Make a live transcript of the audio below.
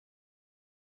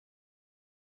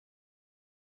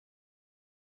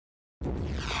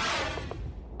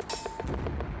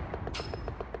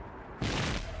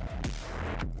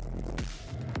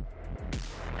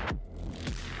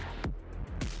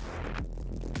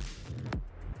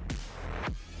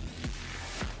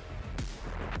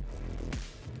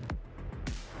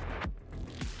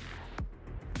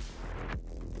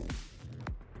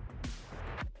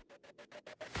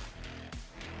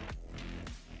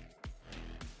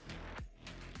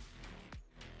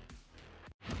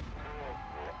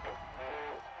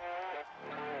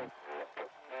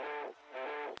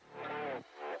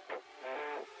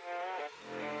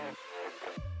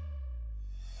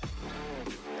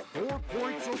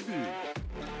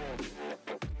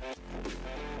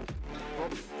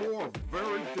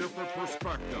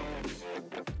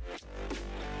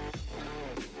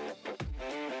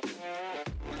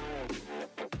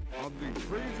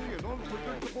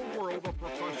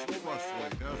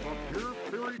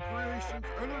Creamery Creations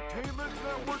Entertainment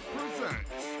Network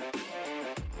presents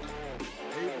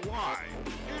a live,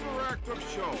 interactive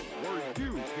show where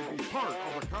you can be part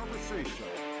of a conversation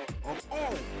of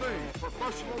all things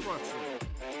professional wrestling,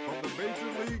 from the major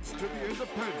leagues to the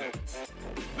independents.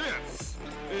 This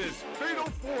is Fatal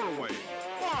 4-Way,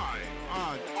 live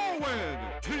on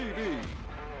ONTV.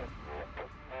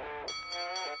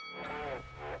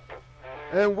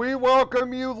 And we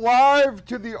welcome you live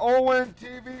to the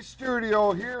ONTV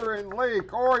Studio here in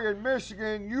Lake Orion,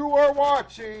 Michigan. You are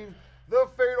watching the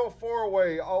Fatal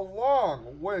 4-Way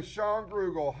along with Shawn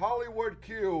Grugel, Hollywood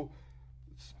Q,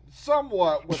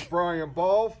 somewhat with Brian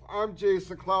Balf. I'm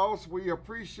Jason Clouse. We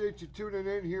appreciate you tuning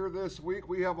in here this week.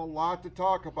 We have a lot to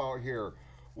talk about here.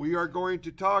 We are going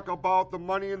to talk about the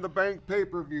Money in the Bank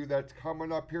pay-per-view that's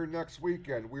coming up here next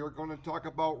weekend. We are going to talk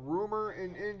about rumor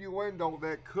and innuendo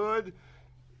that could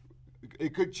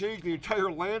change the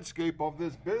entire landscape of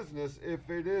this business if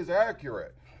it is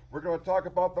accurate. We're going to talk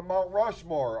about the Mount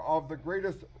Rushmore of the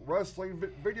greatest wrestling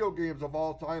video games of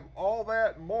all time, all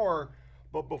that and more.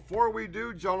 But before we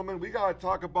do, gentlemen, we got to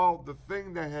talk about the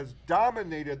thing that has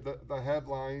dominated the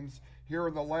headlines here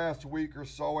in the last week or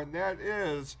so, and that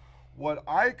is what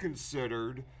I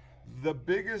considered the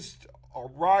biggest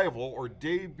arrival or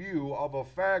debut of a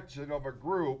faction of a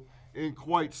group in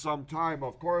quite some time.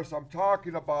 Of course, I'm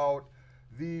talking about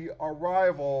the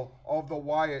arrival of the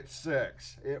Wyatt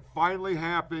Sicks. It finally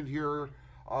happened here,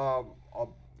 about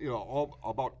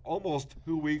almost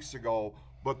 2 weeks ago,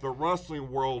 but the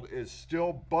wrestling world is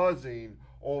still buzzing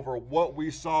over what we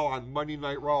saw on Monday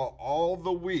Night Raw all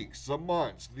the weeks, the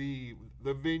months, the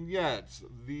vignettes,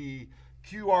 the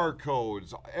QR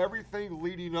codes, everything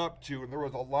leading up to, and there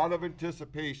was a lot of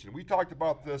anticipation. We talked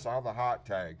about this on the hot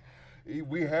tag.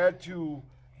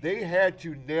 They had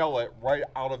to nail it right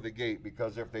out of the gate,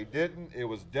 because if they didn't, it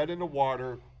was dead in the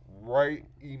water right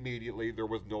immediately. There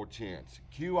was no chance.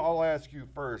 Q, I'll ask you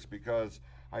first, because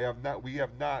you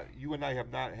and I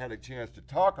have not had a chance to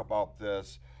talk about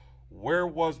this. Where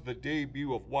was the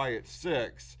debut of Wyatt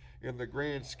Sicks in the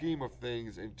grand scheme of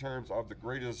things in terms of the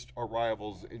greatest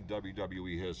arrivals in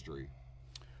WWE history?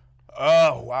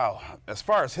 Wow. As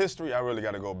far as history, I really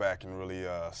got to go back and really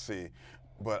see.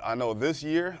 But I know this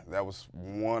year, that was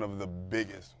one of the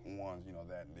biggest ones,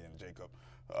 that and then Jacob.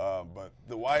 But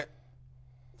the Wyatt,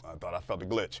 I thought I felt a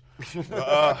glitch.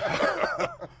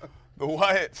 The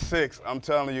Wyatt Sicks, I'm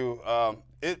telling you,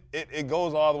 it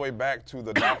goes all the way back to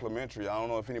the documentary. I don't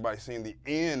know if anybody's seen the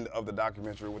end of the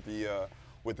documentary with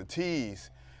the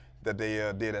tease that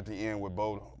they did at the end with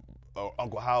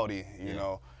Uncle Howdy,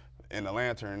 in the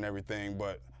lantern and everything.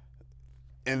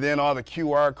 And then all the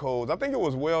QR codes. I think it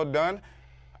was well done.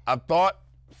 I thought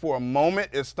for a moment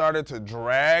it started to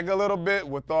drag a little bit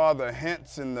with all the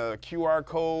hints and the QR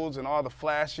codes and all the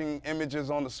flashing images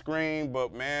on the screen,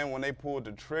 but man, when they pulled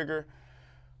the trigger,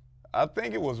 I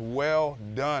think it was well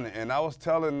done. And I was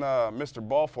telling Mr.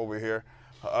 Balf over here,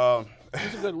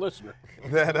 he's a good listener,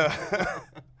 that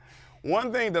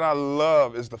one thing that I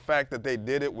love is the fact that they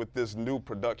did it with this new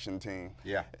production team.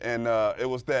 Yeah. And it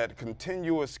was that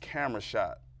continuous camera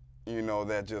shot,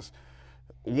 that just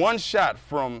one shot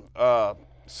from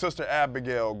Sister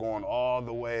Abigail going all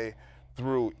the way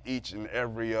through each and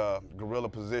every gorilla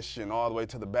position, all the way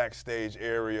to the backstage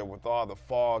area with all the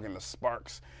fog and the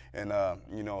sparks, and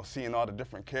seeing all the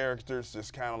different characters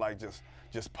just kind of like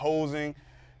just posing,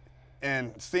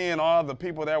 and seeing all the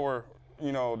people that were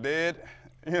dead.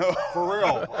 For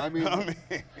real. I mean,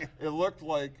 it looked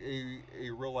like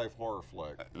a real-life horror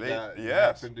flick that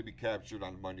happened to be captured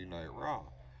on Monday Night Raw.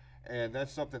 And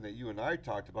that's something that you and I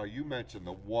talked about. You mentioned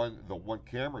the one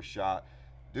camera shot.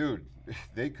 Dude,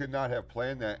 they could not have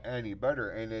planned that any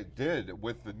better, and it did.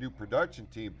 With the new production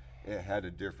team, it had a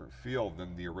different feel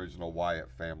than the original Wyatt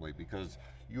family, because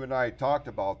you and I talked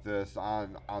about this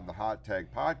on the Hot Tag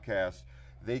podcast.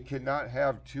 They cannot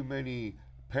have too many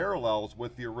parallels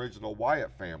with the original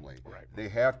Wyatt family. Right. They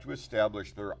have to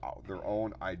establish their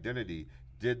own identity.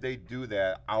 Did they do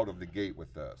that out of the gate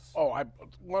with this? Oh, I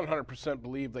 100%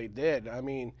 believe they did. I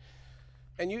mean,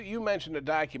 and you mentioned a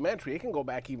documentary. It can go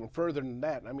back even further than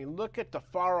that. I mean, look at the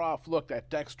far-off look that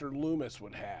Dexter Lumis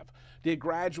would have. The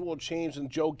gradual change in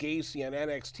Joe Gacy on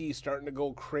NXT starting to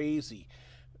go crazy.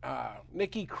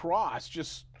 Nikki Cross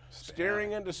just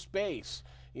staring into space,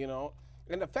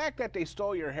 And the fact that they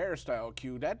stole your hairstyle,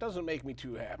 Q, that doesn't make me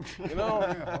too happy,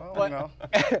 But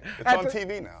it's on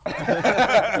TV now.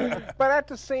 But at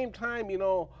the same time,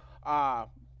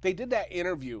 they did that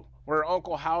interview where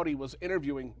Uncle Howdy was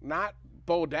interviewing not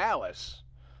Bo Dallas,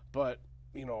 but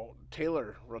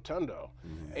Taylor Rotundo.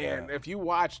 Yeah. And if you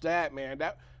watch that, man,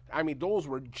 I mean, those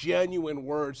were genuine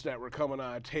words that were coming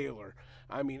out of Taylor.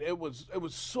 I mean, it was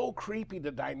so creepy,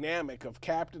 the dynamic of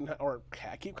I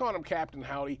keep calling him Captain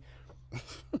Howdy.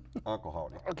 Uncle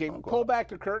Howdy. Okay, pull back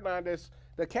the curtain on this.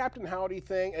 The Captain Howdy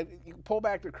thing, and you pull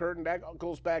back the curtain, that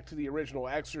goes back to the original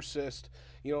Exorcist.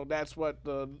 You know, that's what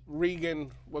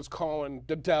Regan was calling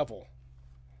the devil.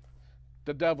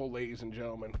 The devil, ladies and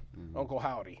gentlemen. Uncle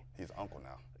Howdy. He's uncle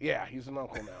now. Yeah, he's an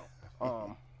uncle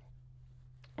now.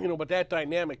 You know, but that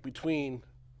dynamic between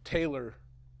Taylor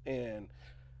and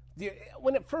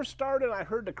when it first started, I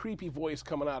heard the creepy voice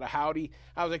coming out of Howdy.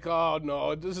 I was like, oh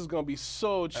no, this is going to be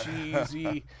so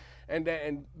cheesy.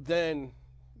 and then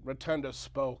Rotunda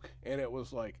spoke, and it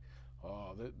was like,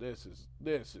 oh, this is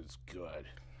good.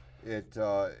 It's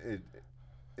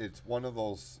one of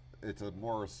those. It's a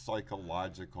more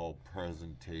psychological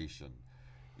presentation.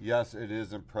 Yes, it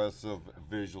is impressive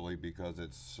visually because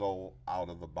it's so out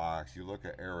of the box. You look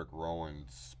at Eric Rowan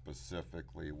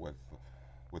specifically with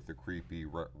the creepy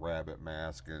rabbit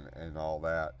mask and all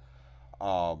that.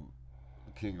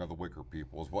 King of the Wicker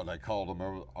People is what I called him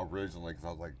originally, because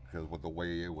I was like, because with the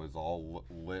way it was all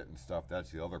lit and stuff,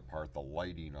 that's the other part, the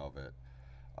lighting of it,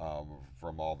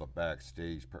 from all the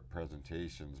backstage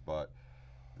presentations. But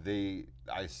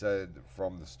I said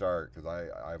from the start, because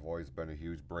I've always been a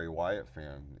huge Bray Wyatt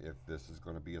fan, if this is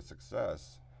going to be a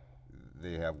success,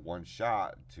 they have one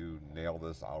shot to nail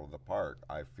this out of the park.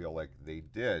 I feel like they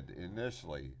did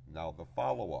initially. Now the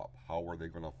follow-up, how were they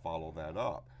going to follow that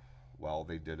up? Well,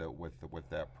 they did it with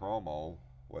that promo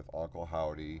with Uncle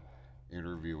Howdy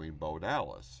interviewing Bo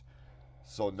Dallas.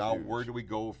 So now where do we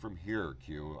go from here,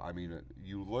 Q? I mean,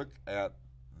 you look at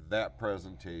that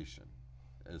presentation,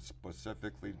 as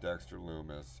specifically Dexter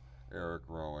Lumis, Eric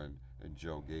Rowan, and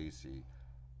Joe Gacy.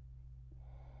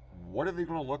 What are they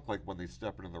going to look like when they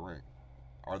step into the ring?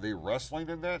 Are they wrestling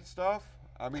in that stuff?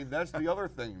 I mean, that's the other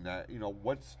thing that, you know,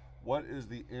 what is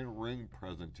the in-ring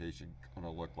presentation going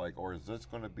to look like? Or is this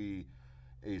going to be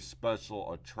a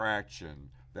special attraction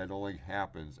that only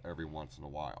happens every once in a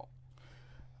while?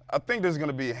 I think this is going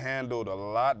to be handled a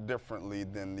lot differently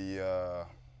than the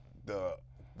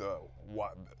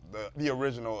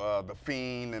original, the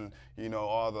Fiend, and you know,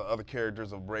 all the other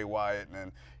characters of Bray Wyatt.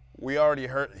 And we already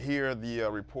hear the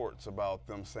reports about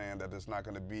them saying that there's not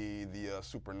going to be the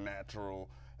supernatural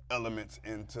elements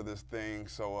into this thing.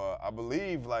 So I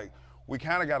believe, like, we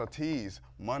kind of got a tease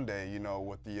Monday, you know,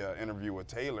 with the interview with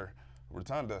Taylor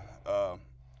Rotunda.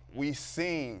 We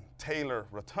seen Taylor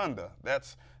Rotunda.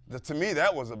 To me,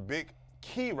 that was a big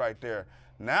key right there.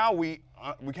 Now we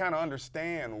kind of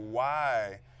understand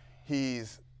why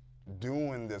he's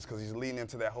doing this, because he's leading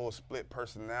into that whole split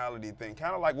personality thing,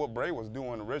 kind of like what Bray was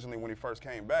doing originally when he first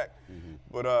came back.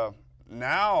 But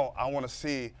now I want to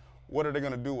see, what are they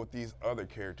going to do with these other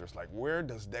characters? Like, where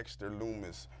does Dexter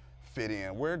Lumis fit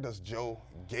in? Where does Joe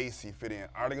Gacy fit in?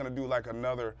 Are they going to do like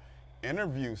another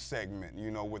interview segment,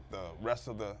 you know, with the rest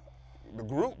of the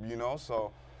group, you know?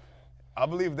 So I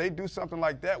believe if they do something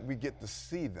like that, we get to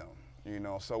see them. You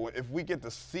know, so if we get to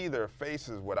see their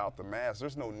faces without the mask,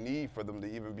 there's no need for them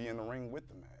to even be in the ring with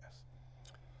the mask.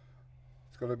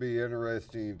 It's going to be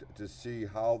interesting to see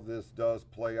how this does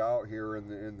play out here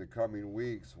in the coming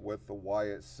weeks with the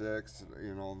Wyatt Sicks.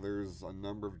 You know, there's a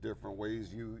number of different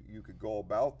ways you could go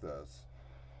about this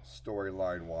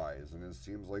storyline wise, and it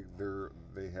seems like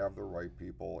they have the right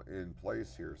people in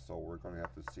place here. So we're going to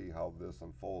have to see how this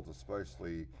unfolds,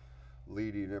 especially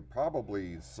leading in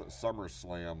probably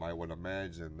SummerSlam. I would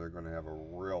imagine they're going to have a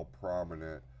real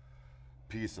prominent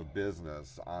piece of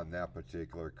business on that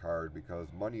particular card,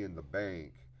 because Money in the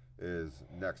Bank is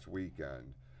next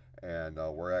weekend, and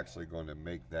we're actually going to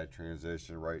make that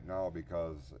transition right now,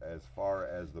 because as far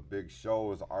as the big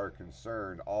shows are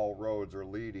concerned, all roads are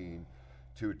leading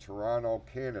to Toronto,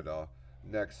 Canada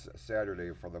next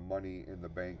Saturday for the Money in the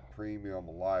Bank Premium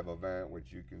Live event,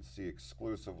 which you can see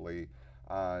exclusively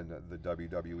on the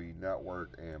WWE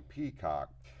Network and Peacock.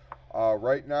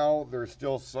 Right now, there's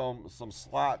still some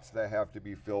slots that have to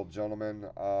be filled, gentlemen.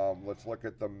 Let's look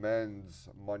at the men's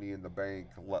Money in the Bank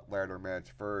ladder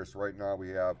match first. Right now,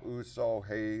 we have Uso,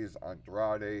 Hayes,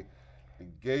 Andrade,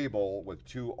 and Gable with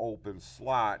 2 open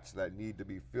slots that need to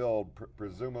be filled,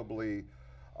 presumably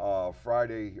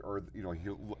Friday, or you know,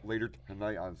 later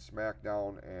tonight on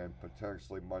SmackDown, and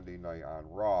potentially Monday night on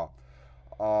Raw.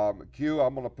 Q,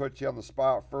 I'm going to put you on the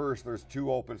spot first. There's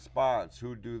 2 open spots.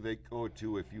 Who do they go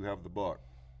to if you have the book?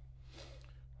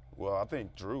 Well, I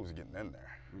think Drew's getting in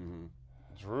there.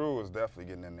 Drew is definitely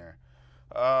getting in there.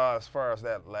 As far as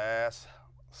that last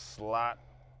slot,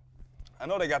 I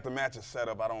know they got the matches set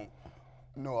up. I don't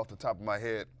know off the top of my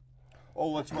head Oh,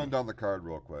 let's run down the card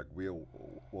real quick.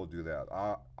 We'll do that.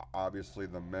 Obviously,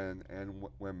 the men and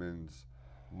women's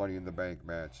Money in the Bank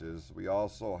matches. We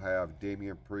also have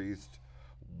Damian Priest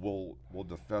will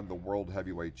defend the World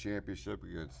Heavyweight Championship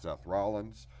against Seth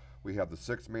Rollins. We have the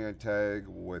 6-man tag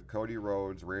with Cody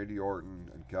Rhodes, Randy Orton,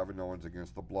 and Kevin Owens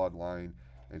against the Bloodline,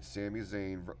 and Sami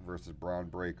Zayn versus Braun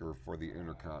Breaker for the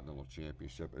Intercontinental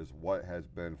Championship is what has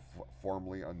been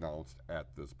formally announced at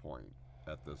this point,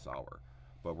 at this hour.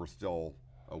 But we're still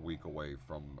a week away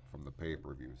from the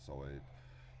pay-per-view, so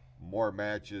more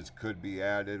matches could be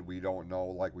added. We don't know.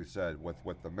 Like we said,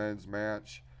 with the men's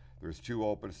match, there's 2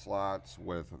 open slots.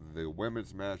 With the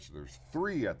women's match, there's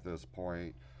 3 at this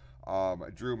point.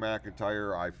 Drew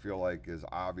McIntyre, I feel like, is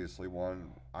obviously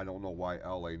one. I don't know why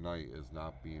LA Knight is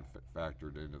not being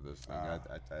factored into this thing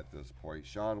at this point.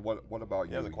 Shawn, what about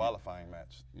you? Yeah, the qualifying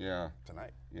match. Yeah.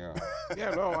 Tonight. Yeah.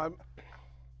 Yeah, no, I'm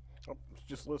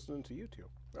just listening to you two.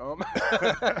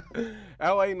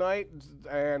 LA Knight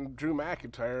and Drew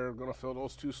McIntyre are going to fill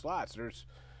those 2 slots.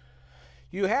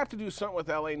 You have to do something with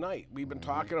LA Knight. We've been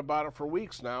talking about it for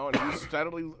weeks now, and he's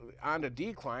steadily on the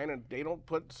decline, and they don't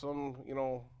put some,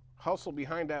 hustle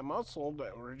behind that muscle,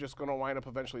 that we're just going to wind up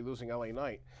eventually losing LA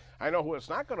Knight. I know who it's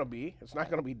not going to be. It's not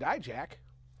going to be Dijak.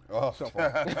 Oh, so.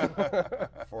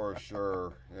 For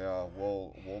sure. Yeah,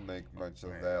 we'll make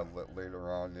mention of that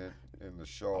later on in the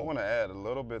show. I want to add a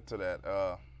little bit to that.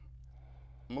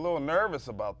 I'm a little nervous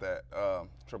about that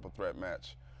triple threat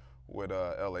match with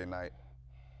LA Knight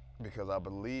because I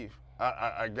believe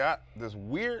I got this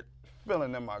weird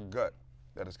feeling in my gut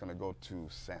that it's going to go to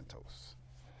Santos.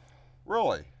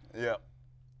 Really? Yeah.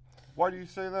 Why do you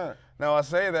say that? Now, I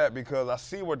say that because I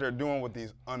see what they're doing with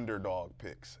these underdog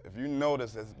picks. If you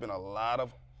notice, there's been a lot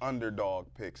of underdog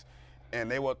picks.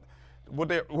 And what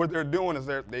they're doing is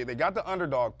they got the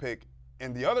underdog pick,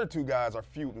 and the other 2 guys are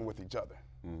feuding with each other.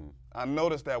 Mm-hmm. I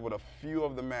noticed that with a few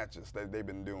of the matches that they've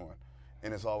been doing,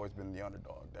 and it's always been the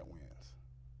underdog that wins.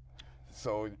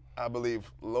 So I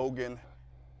believe Logan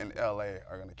and LA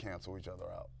are going to cancel each other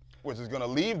out, which is going to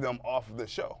leave them off of the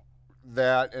show.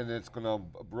 That, and it's going to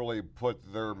really put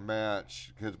their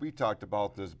match, because we talked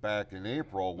about this back in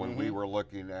April when we were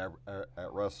looking at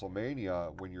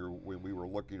WrestleMania, when we were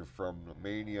looking from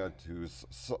Mania to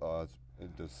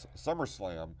into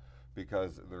SummerSlam,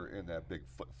 because they're in that big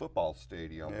football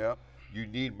stadium. Yep. You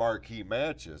need marquee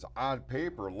matches. On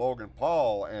paper, Logan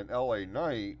Paul and LA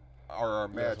Knight are a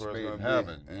match made in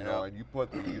heaven. You know, and you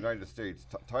put the United States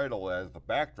title as the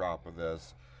backdrop of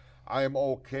this. I am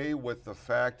okay with the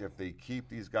fact if they keep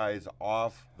these guys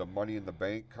off the Money in the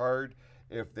Bank card,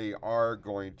 if they are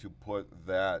going to put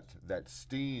that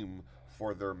steam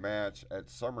for their match at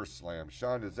SummerSlam.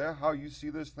 Shawn, is that how you see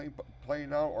this thing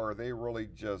playing out, or are they really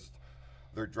just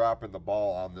they're dropping the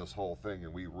ball on this whole thing,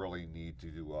 and we really need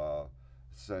to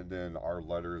send in our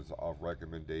letters of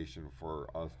recommendation for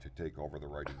us to take over the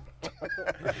writing?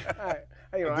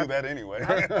 We'll do that anyway.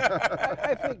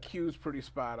 I think Q's pretty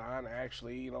spot on,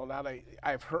 actually. Now that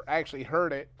I've actually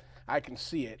heard it, I can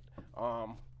see it.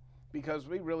 Because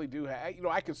we really do have,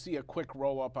 I could see a quick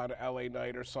roll up on LA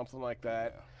Knight or something like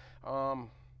that. Yeah.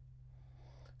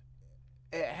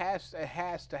 It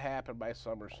has to happen by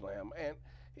SummerSlam. And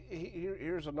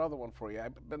here's another one for you.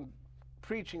 I've been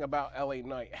preaching about LA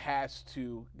Knight has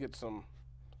to get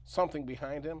something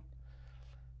behind him.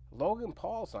 Logan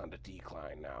Paul's on the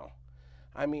decline now.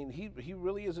 I mean, he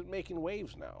really isn't making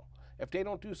waves now. If they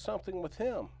don't do something with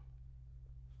him,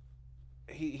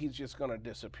 he's just going to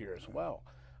disappear as well.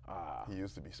 He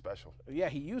used to be special. Yeah,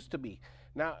 he used to be.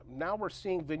 Now we're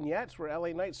seeing vignettes where LA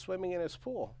Knight's swimming in his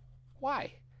pool.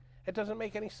 Why? It doesn't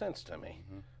make any sense to me.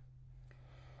 Mm-hmm.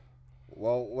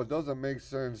 Well, what doesn't make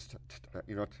sense,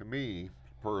 to me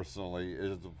personally,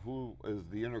 is who is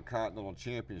the Intercontinental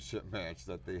Championship match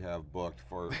that they have booked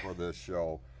for this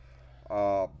show.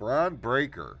 Braun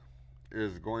Breaker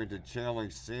is going to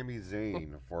challenge Sami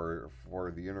Zayn for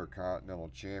the Intercontinental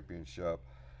Championship.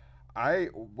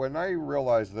 When I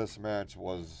realized this match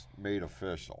was made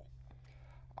official,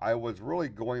 I was really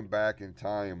going back in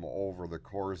time over the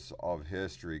course of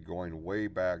history, going way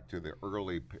back to the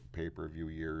early pay-per-view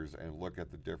years, and look at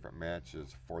the different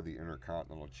matches for the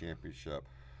Intercontinental Championship,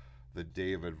 the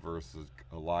David versus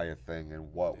Goliath thing,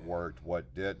 and what worked,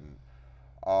 what didn't.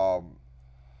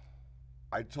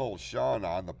 I told Shawn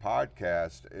on the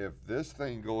podcast, if this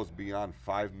thing goes beyond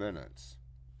 5 minutes,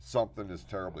 something is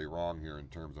terribly wrong here in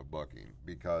terms of booking,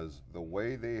 because the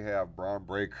way they have Braun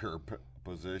Breaker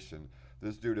positioned,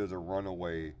 this dude is a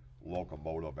runaway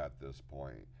locomotive at this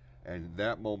point. And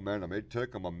that momentum, it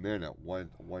took him a minute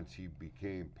once he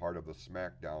became part of the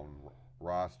Smackdown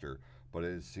roster, but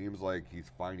it seems like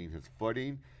he's finding his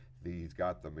footing. He's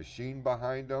got the machine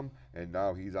behind him, and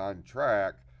now he's on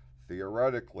track.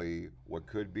 Theoretically, what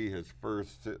could be his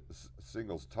first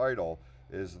singles title,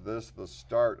 is this the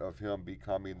start of him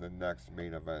becoming the next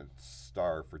main event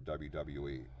star for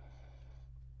WWE?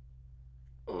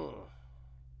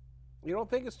 You don't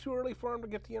think it's too early for him to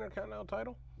get the Intercontinental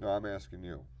title? No, I'm asking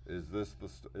you. Is this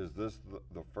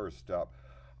the first step?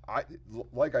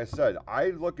 Like I said,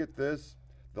 I look at this.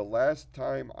 The last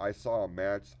time I saw a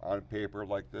match on paper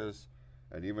like this,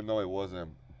 and even though it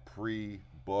wasn't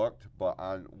pre-booked, but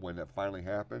when it finally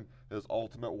happened, is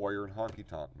Ultimate Warrior and Honky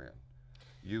Tonk Man.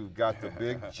 You've got the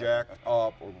big jacked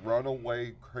up,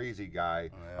 runaway crazy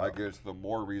guy against the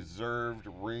more reserved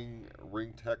ring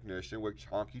technician, which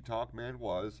Honky Tonk Man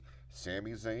was.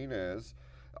 Sami Zayn is.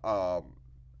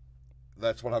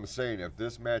 That's what I'm saying. If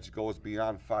this match goes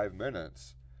beyond 5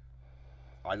 minutes,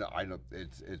 I know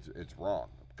it's wrong,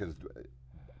 because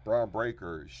Braun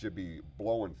Breaker should be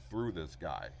blowing through this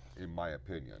guy, in my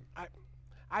opinion.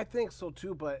 I think so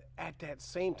too, but at that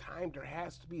same time, there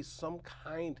has to be some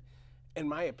kind, in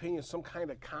my opinion, some kind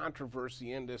of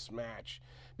controversy in this match,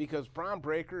 because Braun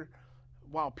Breaker,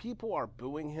 while people are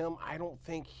booing him, I don't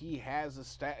think he has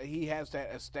that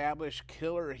established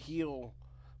killer heel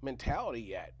mentality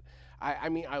yet. I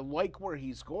mean, I like where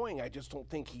he's going. I just don't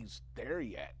think he's there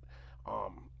yet.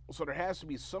 So there has to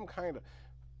be some kind of,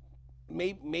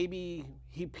 maybe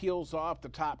he peels off the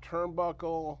top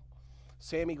turnbuckle,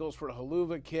 Sammy goes for the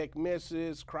haluva kick,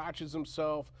 misses, crotches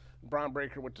himself, Braun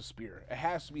Breaker with the spear. It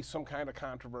has to be some kind of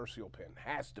controversial pin.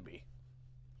 Has to be.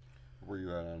 Where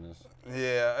you at on this?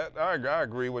 Yeah, I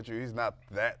agree with you. He's not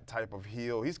that type of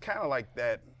heel. He's kind of like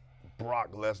that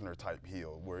Brock Lesnar type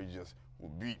heel, where he just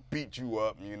will beat you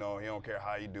up. You know, he don't care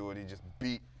how you do it. He just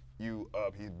beat you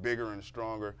up. He's bigger and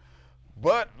stronger.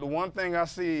 But the one thing I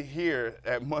see here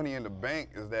at Money in the Bank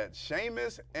is that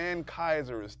Sheamus and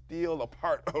Kaiser is still a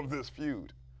part of this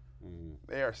feud. Mm-hmm.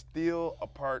 They are still a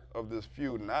part of this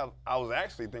feud. And I was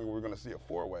actually thinking we were going to see a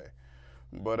four-way.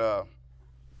 But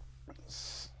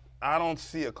I don't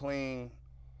see a clean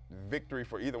victory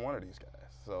for either one of these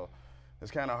guys. So it's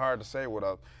kind of hard to say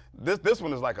what this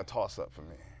one is like a toss-up for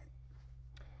me.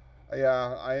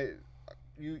 Yeah,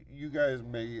 you guys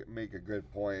make a good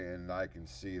point, and I can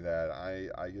see that.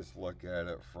 I just look at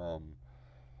it from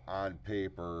on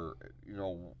paper. You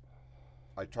know,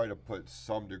 I try to put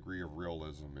some degree of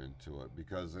realism into it,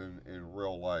 because in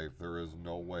real life there is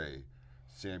no way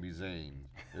Sami Zayn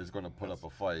is going to put up a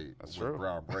fight with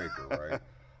Braun Breaker, right?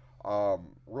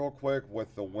 Real quick,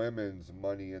 with the women's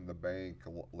Money in the Bank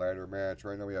ladder match,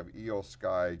 right now we have Io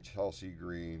Sky, Chelsea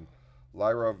Green,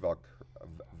 Lyra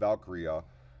Valkyria,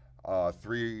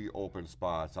 3 open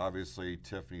spots. Obviously,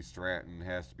 Tiffany Stratton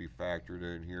has to be factored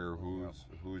in here.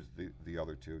 Who's the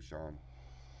other two, Shawn?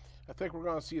 I think we're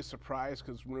going to see a surprise,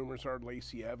 because rumors are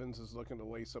Lacey Evans is looking to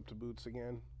lace up the boots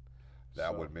again.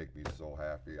 That would make me so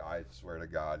happy. I swear to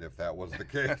God, if that was the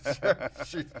case.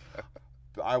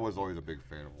 I was always a big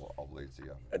fan of Lacey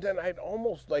Evans. And then I'd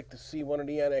almost like to see one of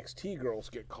the NXT girls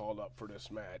get called up for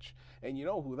this match. And you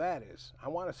know who that is? I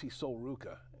want to see Sol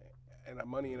Ruca in a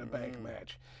Money in the Bank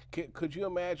match. Could you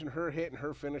imagine her hitting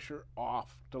her finisher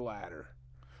off the ladder?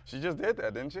 She just did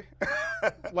that, didn't she?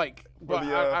 Like, but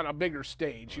on a bigger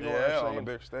stage, you know what I'm saying? On a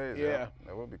big stage. Yeah,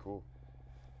 that would be cool.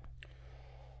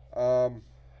 All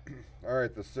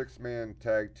right, the 6-man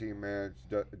tag team match,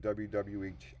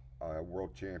 WWE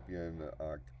World Champion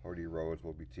Cody Rhodes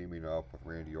will be teaming up with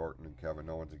Randy Orton and Kevin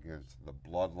Owens against the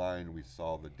Bloodline. We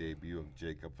saw the debut of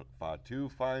Jacob Fatu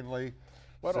finally.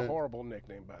 What a horrible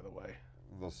nickname, by the way.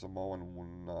 The Samoan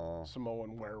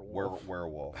werewolf.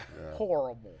 Werewolf. Yeah.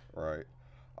 Horrible. Right.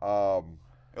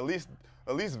 At least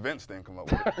Vince didn't come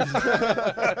up with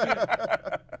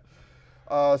it.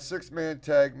 6-man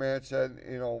tag match, and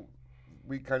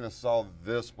we kind of saw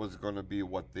this was going to be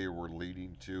what they were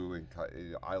leading to, and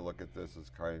I look at this as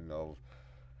kind of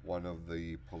one of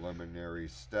the preliminary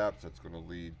steps that's going to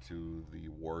lead to the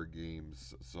War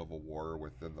Games Civil War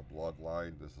within the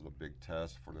Bloodline. This is a big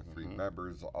test for the 3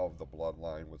 members of the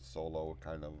Bloodline, with Solo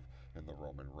kind of in the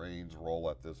Roman Reigns role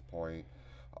at this point.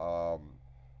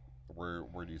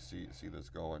 Where do you see this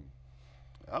going?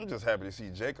 I'm just happy to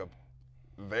see Jacob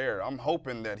there. I'm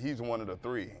hoping that he's one of the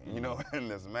 3, in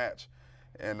this match.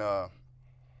 And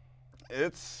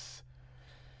it's,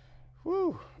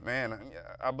 man,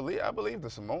 I believe the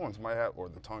Samoans might have, or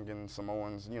the Tongan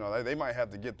Samoans, they might have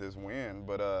to get this win,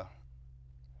 but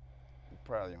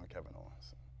probably on Kevin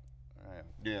Owens. Right.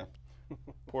 Yeah.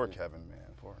 Poor Kevin,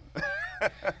 man. Poor.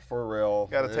 For real.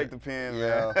 Got to take the pin,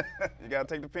 man. You got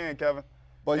to take the pin, Kevin.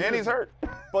 And he's hurt.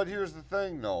 But here's the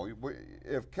thing, though.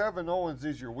 If Kevin Owens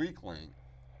is your weak link,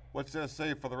 what's that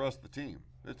say for the rest of the team?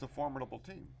 It's a formidable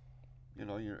team. You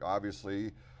know, you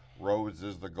obviously Rhodes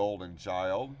is the golden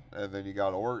child, and then you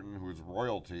got Orton, who's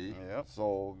royalty. Yep.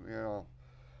 So, you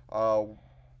know,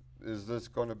 is this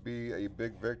going to be a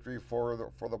big victory for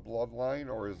the bloodline,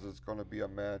 or is this going to be a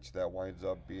match that winds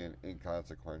up being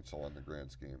inconsequential in the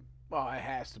grand scheme? Well, it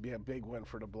has to be a big win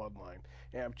for the bloodline.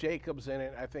 And if Jacob's in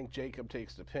it, I think Jacob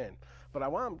takes the pin. But I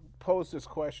want to pose this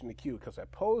question to Q because I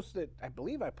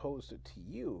believe I posed it to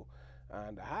you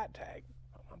on the hot tag.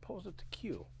 I posed it to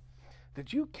Q.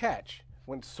 Did you catch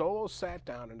when Solo sat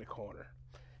down in the corner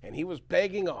and he was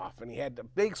begging off and he had the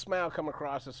big smile come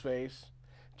across his face?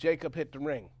 Jacob hit the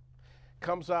ring.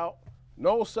 Comes out,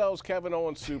 no sells Kevin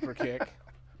Owens' super kick.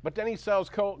 But then he sells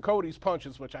Cody's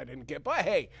punches, which I didn't get. But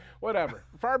hey, whatever.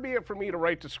 Far be it for me to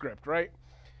write the script, right?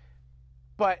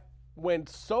 But when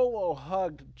Solo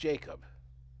hugged Jacob,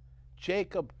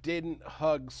 Jacob didn't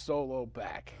hug Solo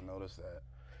back. I noticed that.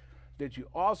 Did you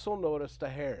also notice the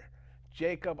hair?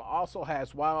 Jacob also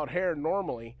has wild hair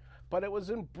normally, but it was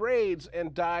in braids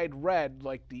and dyed red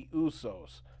like the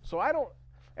Usos. So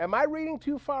am I reading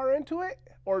too far into it?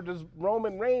 Or does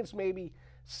Roman Reigns maybe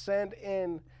send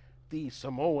in the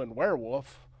Samoan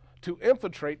werewolf to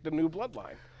infiltrate the new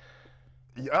bloodline?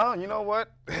 Yeah, you know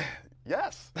what?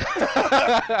 Yes.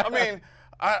 I mean,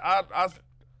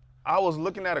 I was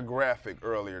looking at a graphic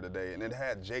earlier today, and it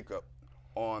had Jacob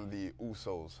on the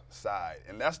Usos' side,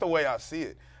 and that's the way I see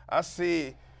it. I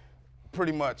see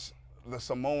pretty much the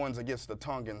Samoans against the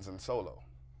Tongans and Solo.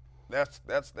 That's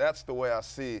the way I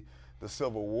see the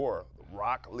Civil War.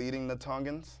 Rock leading the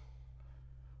Tongans,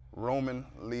 Roman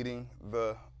leading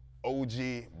the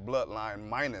OG bloodline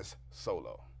minus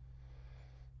Solo.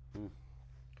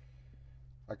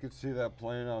 I could see that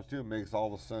playing out too. It makes all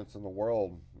the sense in the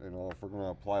world. You know, if we're going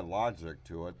to apply logic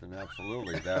to it, then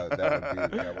absolutely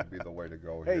that would be the way to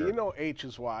go Hey, here. you know H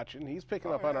is watching. He's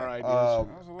picking up on our ideas.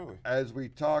 Absolutely. As we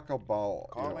talk about,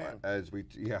 Call in.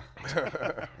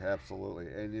 absolutely.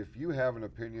 And if you have an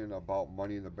opinion about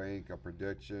Money in the Bank, a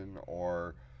prediction,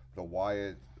 or the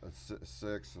Wyatt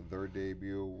Sicks, their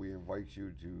debut, we invite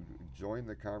you to join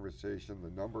the conversation.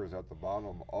 The number is at the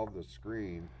bottom of the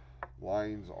screen.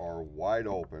 Lines are wide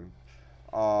open.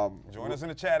 Join us in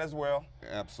the chat as well.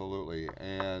 Absolutely.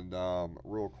 And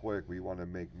real quick, we want to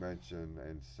make mention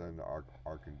and send our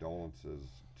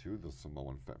condolences to the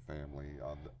Samoan family.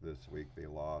 This week they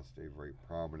lost a very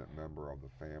prominent member of the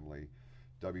family,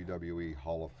 WWE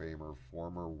Hall of Famer,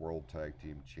 former World Tag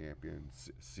Team Champion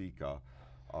Sika,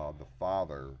 the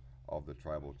father of the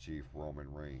Tribal Chief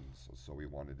Roman Reigns. So we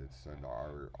wanted to send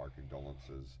our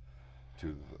condolences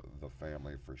to the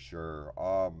family for sure.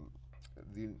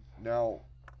 Now,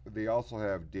 they also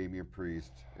have Damian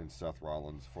Priest and Seth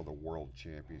Rollins for the World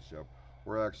Championship.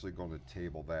 We're actually going to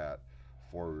table that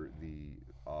for the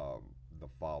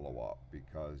follow-up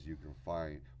because you can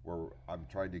find where I'm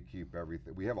trying to keep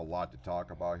everything. We have a lot to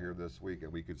talk about here this week,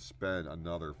 and we could spend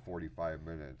another 45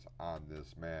 minutes on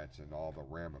this match and all the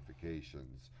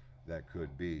ramifications that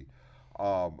could be.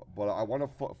 But I want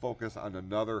to focus on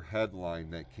another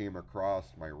headline that came across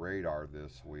my radar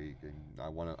this week, and I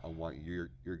want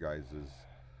your guys'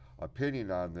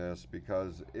 opinion on this,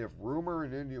 because if rumor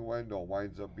and innuendo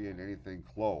winds up being anything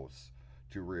close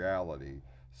to reality,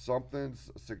 something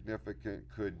significant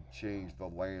could change the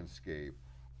landscape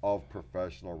of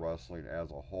professional wrestling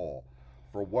as a whole.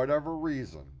 For whatever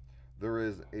reason, there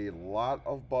is a lot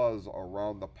of buzz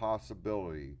around the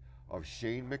possibility of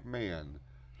Shane McMahon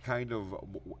kind of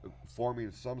forming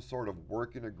some sort of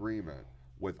working agreement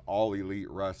with All Elite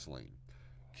Wrestling.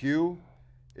 Q,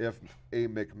 if a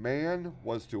McMahon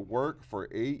was to work for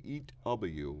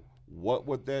AEW, what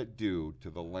would that do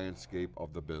to the landscape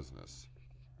of the business?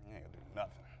 Ain't gonna do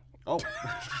nothing. Oh.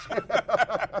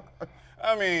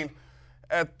 I mean,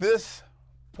 at this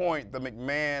point, the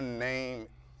McMahon name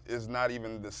is not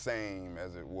even the same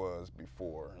as it was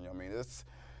before. You know what I mean?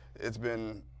 It's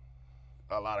been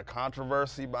a lot of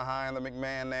controversy behind the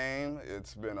McMahon name.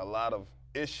 It's been a lot of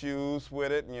issues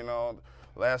with it. You know,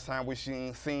 last time we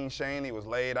seen Shane, he was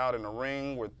laid out in the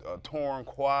ring with a torn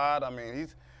quad. I mean,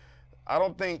 I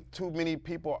don't think too many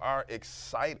people are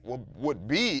excited, would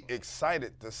be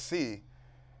excited to see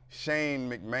Shane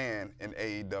McMahon in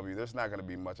AEW. There's not going to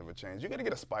be much of a change. You're going to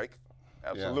get a spike.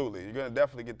 Absolutely. Yeah. You're going to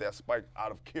definitely get that spike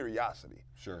out of curiosity.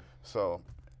 Sure. So,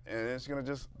 and it's going to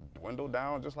just dwindle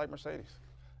down just like Mercedes.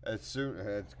 That's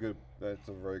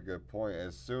a very good point.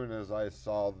 As soon as I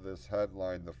saw this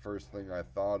headline, the first thing I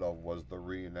thought of was the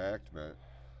reenactment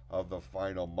of the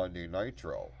final Monday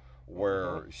Nitro,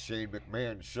 where Shane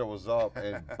McMahon shows up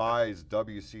and buys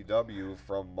WCW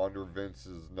from under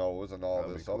Vince's nose and all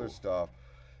this other stuff.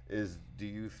 Do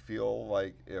you feel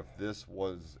like if this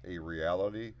was a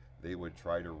reality, they would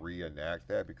try to reenact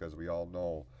that? Because we all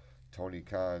know Tony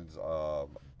Khan's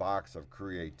box of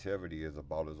creativity is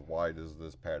about as wide as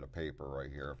this pad of paper right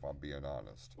here, if I'm being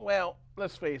honest. Well,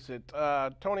 let's face it,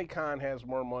 Tony Khan has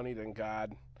more money than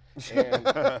God. And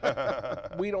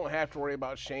we don't have to worry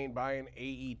about Shane buying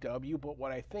AEW, but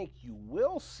what I think you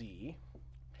will see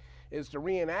is the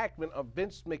reenactment of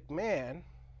Vince McMahon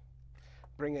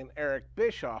bringing Eric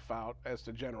Bischoff out as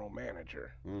the general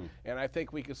manager. And I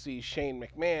think we could see Shane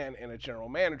McMahon in a general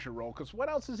manager role, because what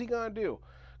else is he going to do?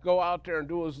 Go out there and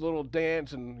do his little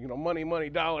dance and, you know, money, money,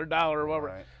 dollar, dollar, or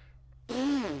whatever.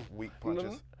 Right. Weak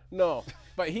punches. No,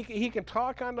 but he can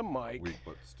talk on the mic. Weak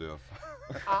but stiff.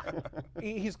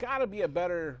 He's got to be a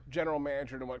better general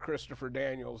manager than what Christopher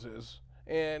Daniels is.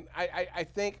 And I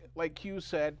think, like Q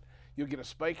said, you'll get a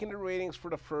spike in the ratings for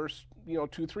the first,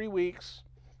 2-3 weeks,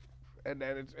 and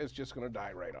then it's just going to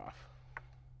die right off.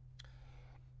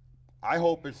 I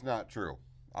hope it's not true.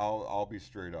 I'll be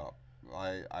straight up.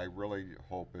 I really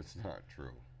hope it's not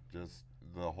true. Just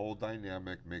the whole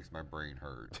dynamic makes my brain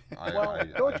hurt.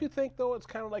 Don't you think, though, it's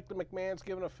kind of like the McMahons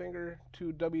giving a finger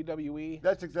to WWE?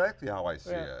 That's exactly how I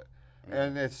see it.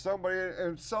 And as somebody,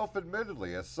 and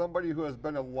self-admittedly, as somebody who has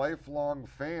been a lifelong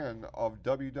fan of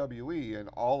WWE and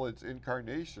all its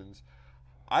incarnations,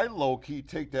 I low-key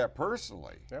take that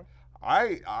personally. Yeah.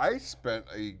 I spent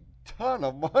a ton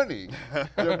of money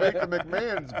to make the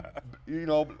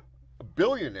McMahons,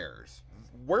 billionaires.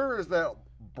 Where is that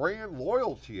brand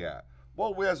loyalty at?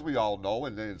 Well, as we all know,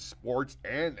 and then in sports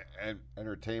and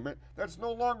entertainment, that's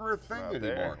no longer a thing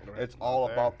anymore. It's all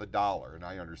about the dollar, and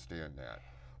I understand that.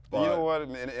 But you know what?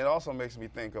 It also makes me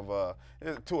think of,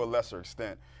 to a lesser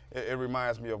extent, it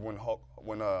reminds me of when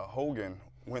Hogan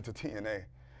went to TNA.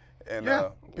 And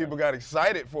people got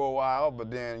excited for a while, but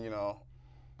then,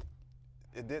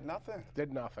 it did nothing.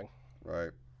 Did nothing.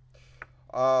 Right.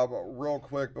 Real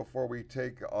quick before we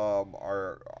take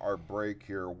our break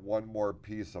here, one more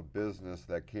piece of business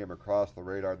that came across the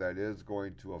radar that is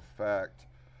going to affect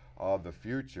the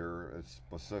future,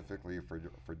 specifically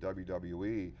for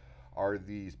WWE, are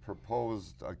these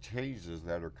proposed changes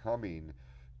that are coming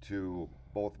to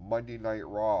both Monday Night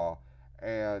Raw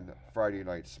and Friday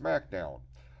Night SmackDown.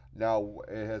 Now,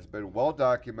 it has been well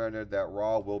documented that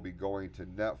Raw will be going to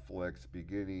Netflix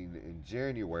beginning in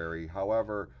January.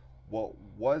 However, what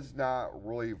was not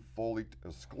really fully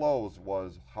disclosed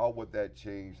was how would that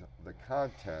change the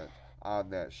content on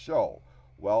that show.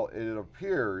 Well, it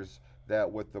appears that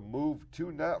with the move to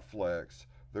Netflix,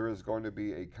 there is going to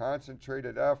be a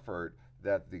concentrated effort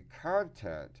that the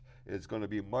content is going to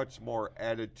be much more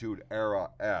Attitude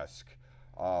Era-esque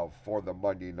for the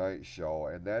Monday night show.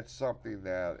 And that's something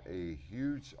that a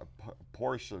huge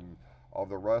portion of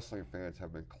the wrestling fans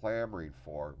have been clamoring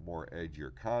for. More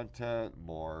edgier content,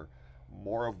 more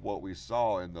of what we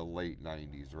saw in the late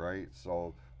 90s, right?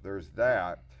 So there's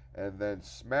that. And then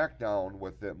SmackDown,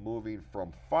 with it moving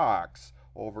from Fox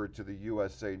over to the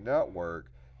USA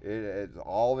Network,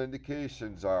 all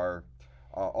indications are,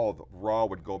 Raw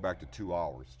would go back to 2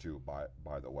 hours too,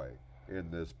 by the way,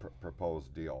 in this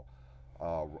proposed deal.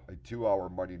 A 2-hour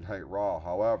Monday Night Raw.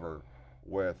 However,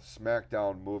 with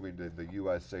SmackDown moving to the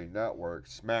USA Network,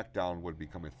 SmackDown would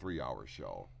become a 3-hour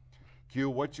show. Q,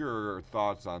 what's your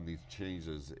thoughts on these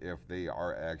changes if they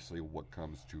are actually what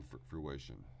comes to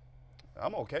fruition?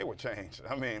 I'm okay with change.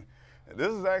 I mean,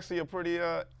 this is actually a pretty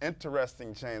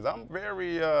interesting change. I'm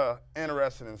very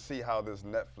interested in see how this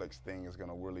Netflix thing is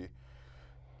going to really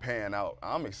pan out.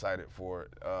 I'm excited for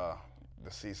it to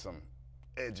see some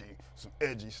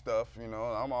edgy stuff.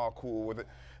 I'm all cool with it.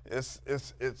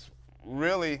 It's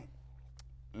really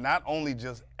not only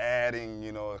just adding,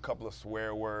 a couple of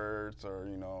swear words or,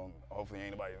 hopefully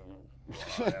ain't nobody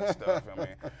all that stuff.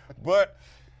 But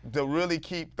to really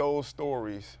keep those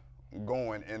stories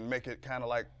going and make it kind of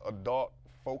like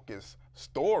adult-focused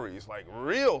stories, like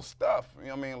real stuff.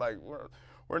 Like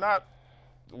we're not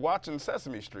watching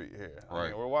Sesame Street here.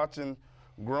 Right. We're watching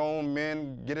grown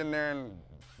men get in there and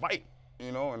fight,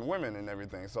 and women and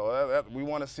everything. So we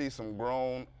want to see some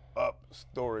grown-up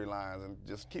storylines and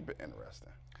just keep it interesting.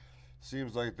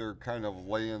 Seems like they're kind of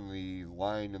laying the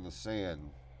line in the sand.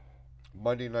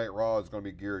 Monday Night Raw is going to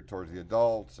be geared towards the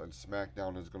adults, and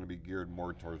SmackDown is going to be geared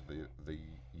more towards the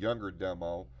younger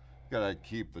demo. Got to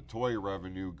keep the toy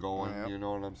revenue going, You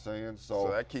know what I'm saying?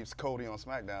 So that keeps Cody on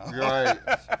SmackDown. Right.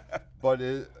 But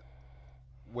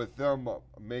with them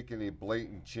making a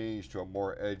blatant change to a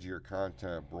more edgier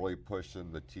content, really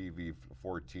pushing the TV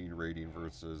 14 rating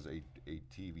versus a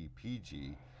TV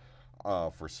PG,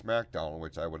 for SmackDown,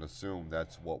 which I would assume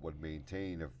that's what would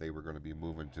maintain if they were going to be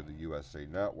moving to the USA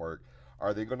Network.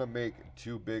 Are they going to make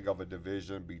too big of a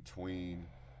division between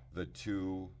the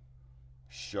two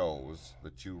shows, the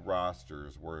two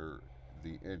rosters, where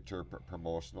the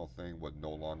inter-promotional thing would no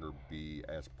longer be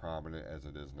as prominent as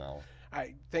it is now?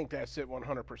 I think that's it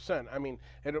 100%. I mean,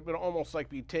 it would almost like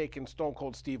be taking Stone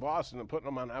Cold Steve Austin and putting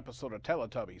him on an episode of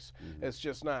Teletubbies. Mm-hmm. It's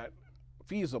just not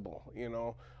feasible, you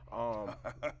know.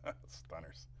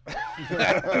 Stunners.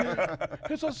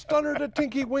 It's a stunner to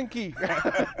Tinky Winky.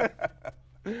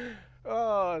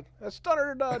 A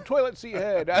stunner toilet seat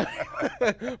head.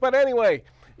 But anyway,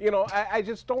 you know, I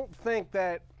just don't think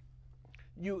that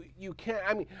you can't.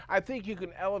 I mean, I think you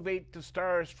can elevate the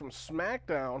stars from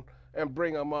SmackDown and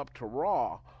bring them up to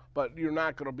Raw, but you're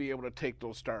not going to be able to take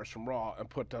those stars from Raw and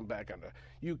put them back on the.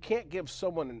 You can't give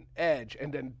someone an edge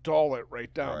and then dull it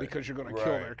right down because you're going to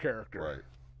kill their character. Right.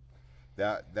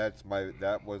 That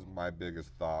was my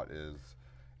biggest thought, is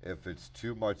if it's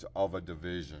too much of a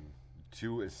division,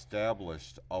 too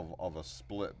established of a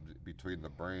split between the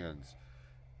brands,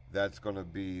 that's going to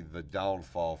be the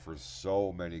downfall for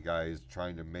so many guys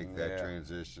trying to make that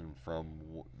transition from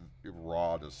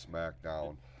Raw to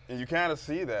SmackDown. And you kind of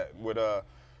see that with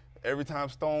every time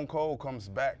Stone Cold comes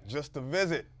back just to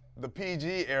visit the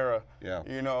PG era,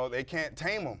 you know, they can't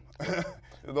tame him.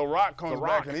 The Rock comes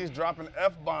back and he's dropping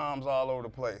F-bombs all over the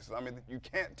place. I mean, you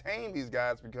can't tame these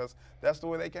guys because that's the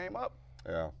way they came up.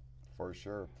 Yeah, for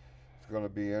sure. It's going to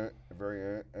be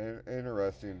very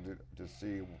interesting to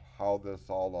see how this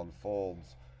all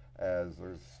unfolds, as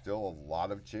there's still a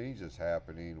lot of changes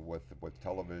happening with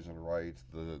television rights.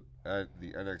 The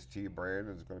NXT brand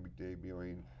is going to be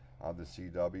debuting on the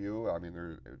CW. I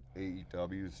mean,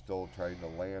 AEW is still trying to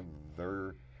land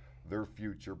their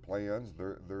future plans,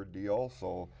 their deal.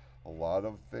 So a lot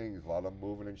of things, a lot of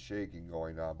moving and shaking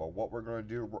going on. But what we're going to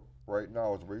do right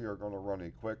now is we are going to run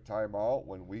a quick timeout.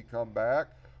 When we come back,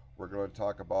 we're going to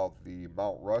talk about the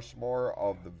Mount Rushmore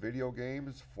of the video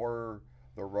games for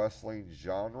the wrestling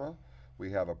genre.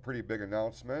 We have a pretty big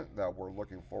announcement that we're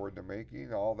looking forward to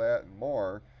making, all that and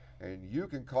more. And you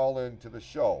can call in to the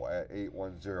show at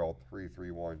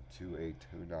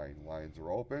 810-331-2829. Lines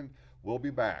are open. We'll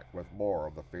be back with more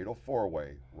of the Fatal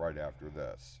 4-Way right after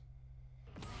this.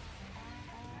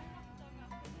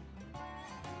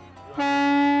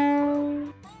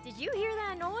 Did you hear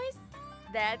that noise?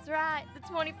 That's right, the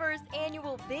 21st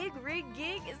annual Big Rig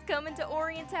Gig is coming to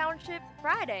Orion Township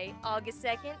Friday, August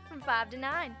 2nd from 5 to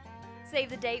 9. Save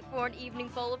the date for an evening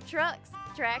full of trucks,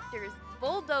 tractors,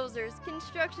 bulldozers,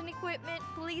 construction equipment,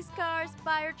 police cars,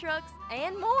 fire trucks,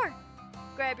 and more.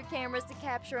 Grab your cameras to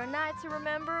capture a night to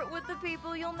remember with the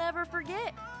people you'll never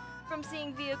forget. From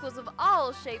seeing vehicles of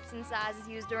all shapes and sizes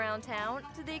used around town,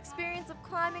 to the experience of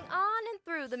climbing on and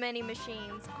through the many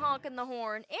machines, honking the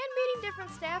horn, and meeting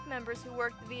different staff members who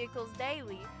work the vehicles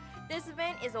daily, this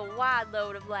event is a wide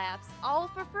load of laughs, all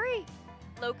for free.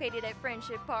 Located at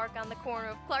Friendship Park on the corner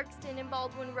of Clarkston and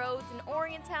Baldwin Roads in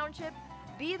Orion Township,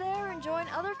 be there and join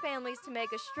other families to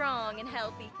make a strong and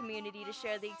healthy community to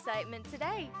share the excitement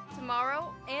today,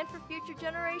 tomorrow, and for future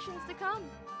generations to come.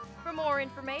 For more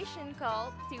information,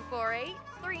 call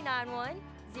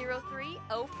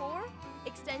 248-391-0304,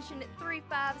 extension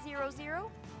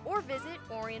 3500, or visit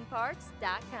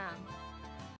orionparks.com.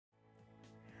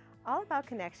 All About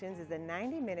Connections is a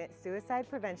 90-minute suicide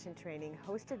prevention training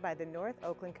hosted by the North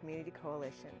Oakland Community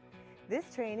Coalition.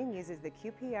 This training uses the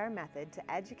QPR method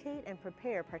to educate and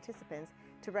prepare participants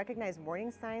to recognize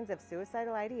warning signs of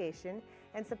suicidal ideation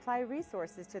and supply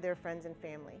resources to their friends and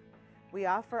family. We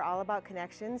offer All About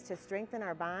Connections to strengthen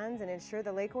our bonds and ensure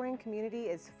the Lake Orion community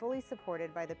is fully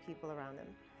supported by the people around them.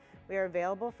 We are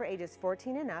available for ages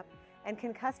 14 and up and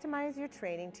can customize your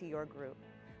training to your group.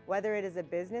 Whether it is a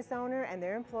business owner and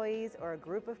their employees or a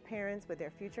group of parents with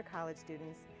their future college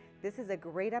students, this is a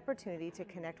great opportunity to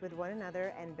connect with one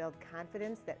another and build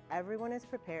confidence that everyone is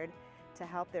prepared to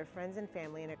help their friends and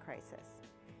family in a crisis.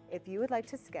 If you would like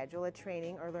to schedule a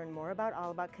training or learn more about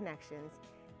All About Connections,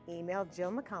 email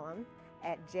Jill McCullum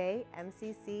at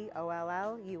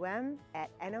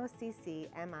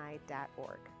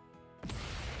jmccollum@noccmi.org.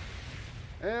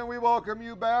 And we welcome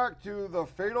you back to the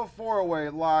Fatal 4-Way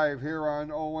live here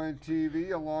on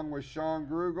ONTV, along with Shawn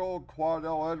Grugel,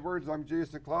 Quadell Edwards. I'm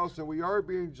Jason Clouse, and we are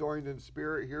being joined in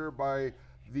spirit here by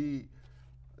the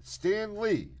Stan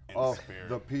Lee of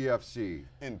the PFC.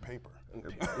 In paper.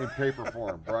 In paper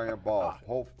form, Brian Ball.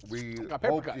 We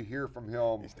hope to hear from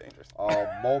him. He's dangerous.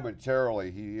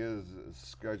 Momentarily. He is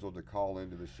scheduled to call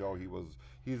into the show.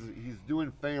 He's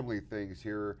doing family things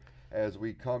here as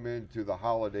we come into the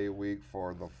holiday week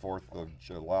for the 4th of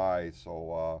July.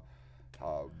 So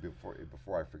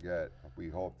before I forget, we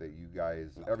hope that you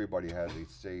guys, everybody has a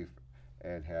safe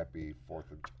and happy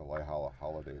 4th of July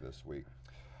holiday this week.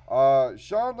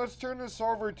 Shawn, let's turn this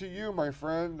over to you, my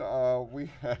friend.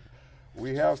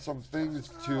 We have some things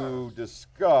to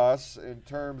discuss in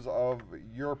terms of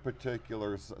your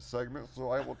particular segment,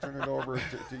 so I will turn it over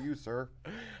to you, sir.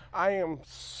 I am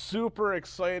super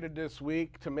excited this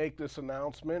week to make this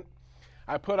announcement.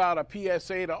 I put out a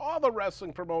PSA to all the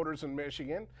wrestling promoters in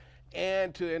Michigan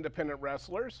and to independent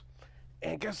wrestlers.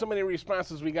 And guess how many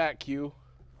responses we got, Q?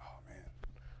 Oh, man.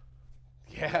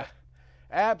 Yeah,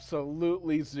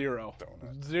 absolutely zero.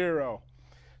 Zero.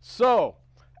 So,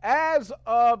 as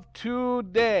of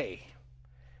today,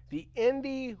 the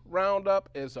Indie Roundup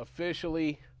is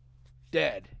officially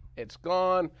dead. It's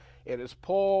gone. It is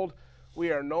pulled.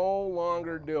 We are no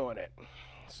longer doing it.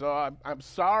 So I'm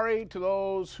sorry to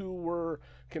those who were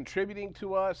contributing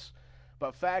to us,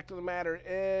 but fact of the matter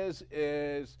is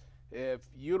if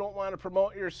you don't want to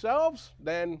promote yourselves,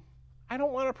 then I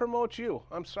don't want to promote you.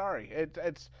 I'm sorry.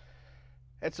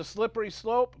 It's a slippery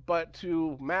slope, but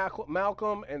to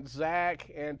Malcolm and Zach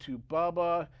and to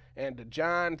Bubba and to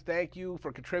John, thank you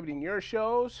for contributing your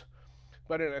shows.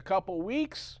 But in a couple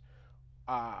weeks,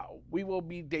 we will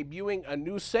be debuting a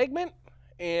new segment,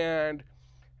 and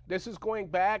this is going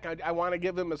back. I want to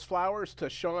give him his flowers to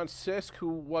Shawn Sisk, who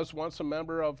was once a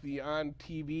member of the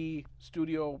ONTV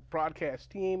Studio broadcast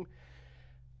team.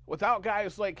 Without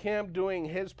guys like him doing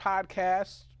his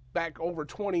podcast back over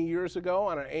 20 years ago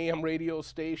on an AM radio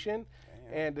station,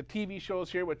 and the TV shows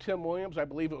here with Tim Williams, I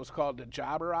believe it was called the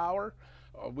Jobber Hour,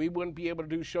 we wouldn't be able to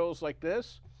do shows like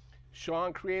this.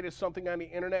 Shawn created something on the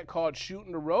internet called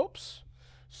Shooting the Ropes.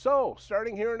 So,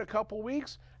 starting here in a couple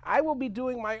weeks, I will be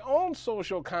doing my own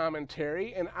social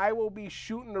commentary, and I will be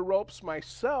shooting the ropes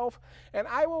myself, and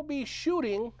I will be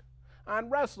shooting on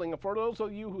wrestling. And for those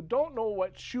of you who don't know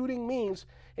what shooting means,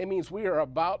 it means we are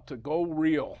about to go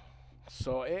real.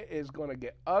 So it is going to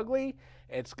get ugly,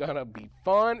 it's going to be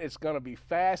fun, it's going to be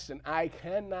fast, and I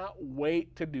cannot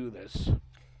wait to do this.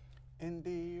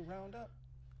 Indie Roundup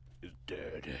is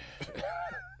dead.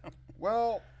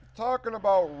 Well, talking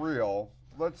about real,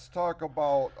 let's talk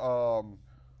about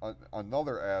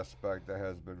another aspect that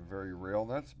has been very real,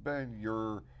 and that's been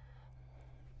your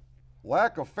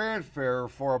lack of fanfare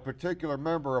for a particular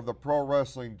member of the pro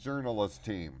wrestling journalist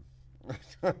team.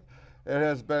 It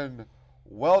has been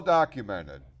well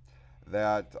documented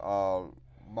that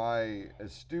my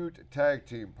astute tag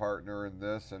team partner in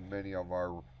this and many of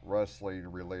our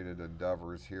wrestling related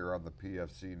endeavors here on the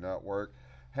PFC network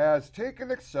has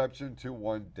taken exception to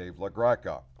one Dave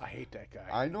LaGreca. I hate that guy.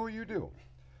 I know you do.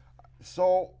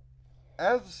 So,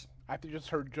 as I just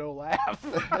heard Joe laugh.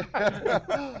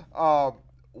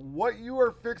 What you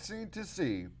are fixing to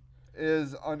see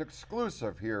is an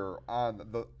exclusive here on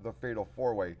the Fatal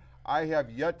 4-Way. I have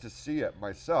yet to see it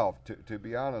myself, to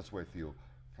be honest with you.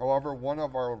 However, one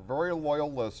of our very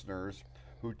loyal listeners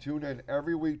who tune in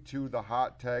every week to the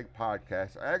Hot Tag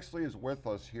podcast actually is with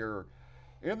us here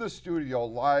in the studio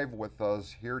live with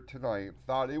us here tonight,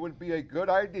 thought it would be a good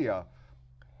idea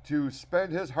to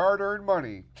spend his hard-earned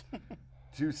money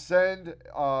to send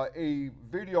a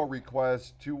video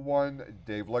request to one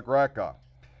Dave LaGreca.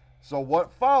 So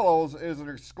what follows is an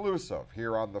exclusive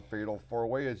here on the Fatal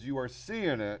 4-Way as you are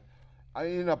seeing it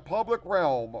in a public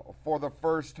realm for the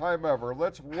first time ever.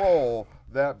 Let's roll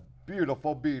that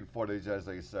beautiful bead footage, as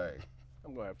they say.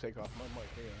 I'm going to have to take off my mic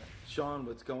here. Shawn,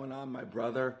 what's going on, my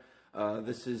brother?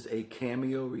 This is a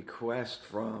cameo request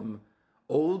from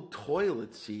Old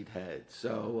Toilet Seat Head.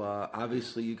 So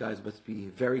obviously you guys must be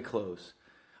very close.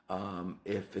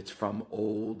 If it's from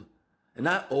old, and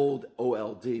not old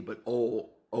OLD, but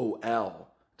OL,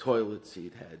 Toilet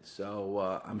Seat Head.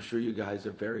 So I'm sure you guys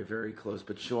are very, very close.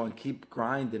 But Shawn, keep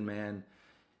grinding, man.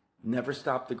 Never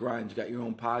stop the grind. You got your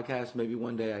own podcast. Maybe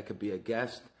one day I could be a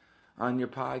guest on your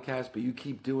podcast, but you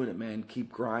keep doing it, man.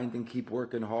 Keep grinding, keep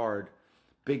working hard.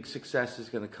 Big success is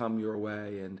going to come your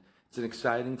way, and it's an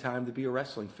exciting time to be a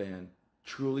wrestling fan.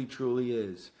 Truly, truly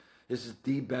is. This is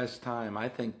the best time, I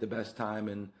think the best time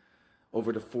in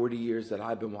over the 40 years that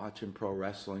I've been watching pro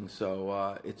wrestling.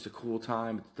 So it's a cool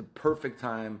time. It's the perfect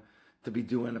time to be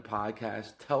doing a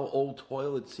podcast. Tell Old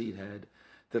Toilet Seat Head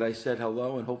that I said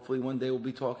hello, and hopefully one day we'll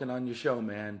be talking on your show,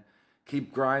 man.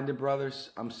 Keep grinding,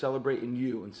 brothers. I'm celebrating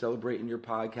you and celebrating your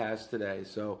podcast today.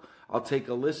 So I'll take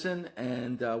a listen,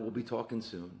 and we'll be talking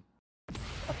soon.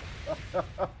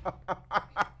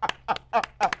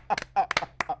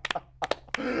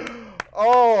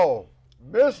 Oh,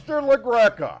 Mr.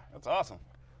 LaGreca. That's awesome.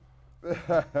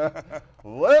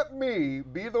 Let me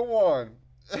be the one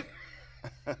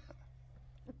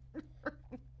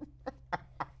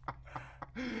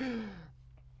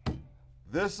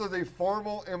This is a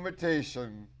formal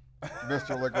invitation,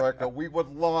 Mr. LaGreca. We would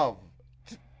love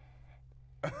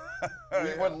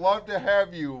to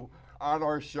have you on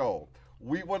our show.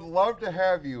 We would love to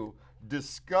have you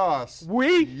discuss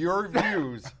your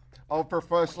views of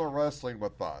professional wrestling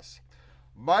with us.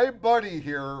 My buddy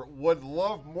here would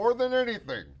love more than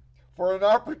anything for an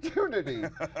opportunity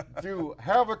to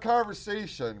have a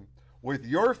conversation with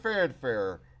your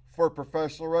fanfare for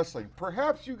professional wrestling.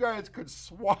 Perhaps you guys could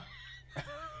swap.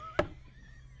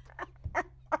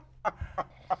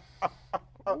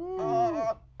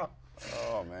 Oh,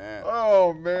 man.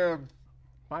 Oh, man.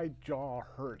 My jaw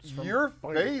hurts. From Your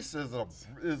biting. face is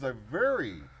a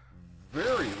very,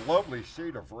 very lovely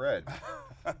shade of red.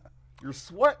 You're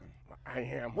sweating. I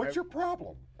am. What's your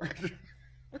problem?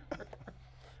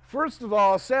 First of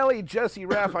all, Sally Jesse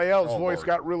Raphael's voice Lord.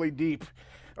 got really deep.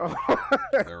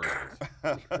 There it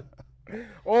is.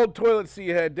 Old toilet seat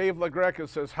head Dave LaGreca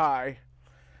says hi.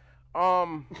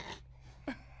 Mr.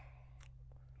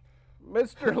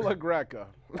 LaGreca.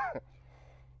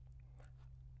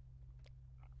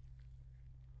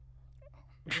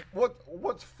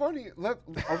 What's funny?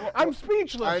 I'm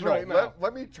speechless I know. right now.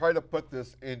 Let me try to put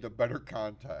this into better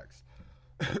context.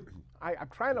 I'm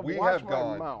trying to We watch have my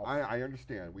gone. mouth. I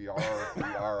understand. We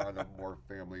are on a more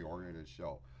family-oriented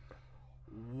show.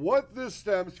 What this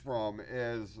stems from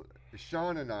is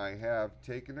Shawn and I have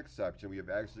taken exception. We have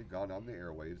actually gone on the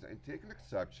airwaves and taken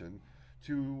exception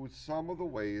to some of the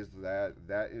ways that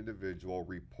that individual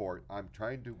report. I'm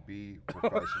trying to be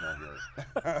professional here.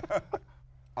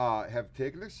 Have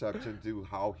taken exception to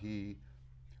how he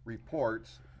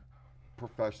reports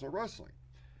professional wrestling.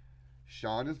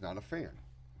 Shawn is not a fan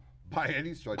by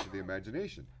any stretch of the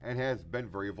imagination and has been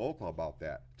very vocal about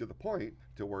that, to the point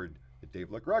to where Dave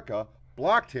LaGreca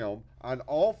blocked him on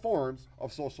all forms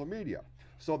of social media.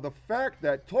 So the fact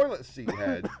that Toilet Seat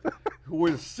Head, who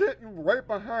was sitting right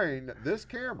behind this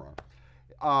camera,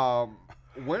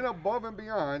 went above and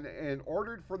beyond and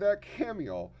ordered for that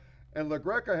cameo, and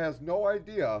LaGreca has no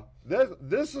idea.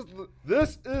 This is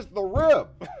the rib.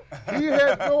 He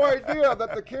had no idea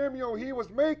that the cameo he was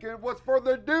making was for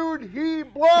the dude he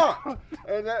blocked,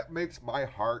 and that makes my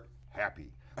heart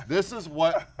happy. This is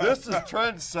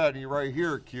trend setting right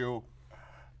here, Q.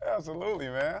 Absolutely,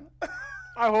 man.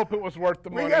 I hope it was worth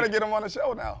the money. We got to get him on the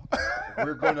show now.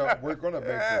 We're gonna make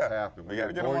this happen. We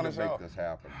gotta get him on the show. Make this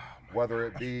happen. Whether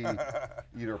it be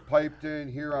either piped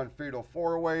in here on Fatal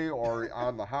 4-Way or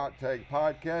on the Hot Tag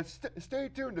Podcast, stay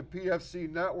tuned to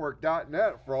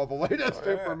pfcnetwork.net for all the latest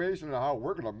information on how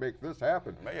we're going to make this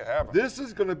happen. Make it happen. This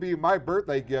is going to be my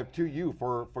birthday gift to you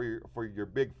for your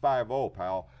big 5-0,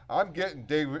 pal. I'm getting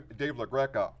Dave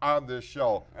LaGreca on this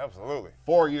show. Absolutely.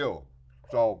 For you.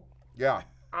 So, yeah.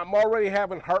 I'm already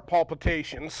having heart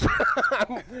palpitations.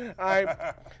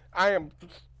 I am.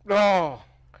 Oh.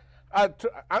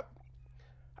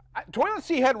 Toilet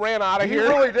Seat Head ran out of He here.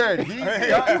 really did. He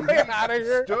ran out of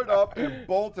here. stood up and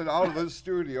bolted out of the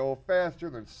studio faster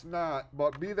than snot.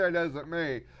 But be that as it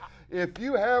may, if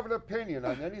you have an opinion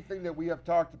on anything that we have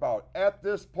talked about at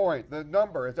this point, the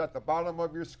number is at the bottom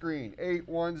of your screen,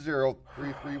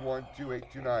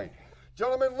 810-331-2829.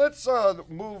 Gentlemen, let's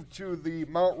move to the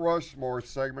Mount Rushmore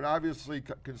segment. Obviously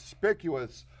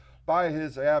conspicuous by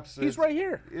his absence. He's right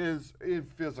here. Is in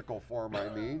physical form, I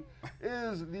mean,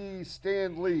 is the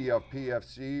Stan Lee of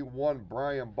PFC, one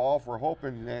Brian Balf. We're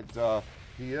hoping that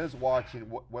he is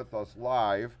watching with us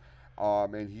live,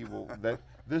 and he will.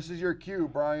 This is your cue,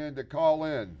 Brian, to call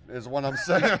in, is what I'm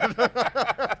saying.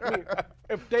 I mean,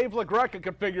 if Dave LaGreca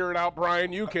can figure it out,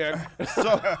 Brian, you can.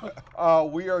 So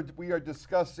we are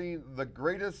discussing the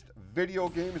greatest video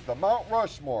games, the Mount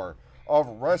Rushmore of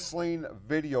wrestling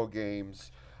video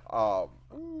games.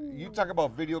 You talk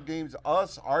about video games,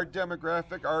 our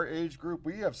demographic, our age group,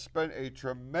 we have spent a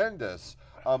tremendous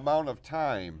amount of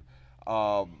time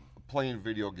playing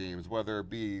video games, whether it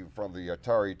be from the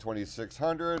Atari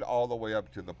 2600 all the way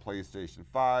up to the PlayStation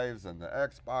 5s and the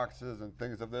Xboxes and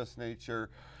things of this nature.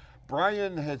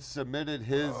 Brian had submitted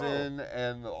his in,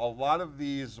 and a lot of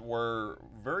these were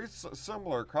very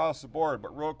similar across the board.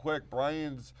 But real quick,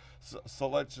 Brian's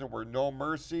selection were No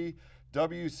Mercy,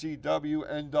 WCW,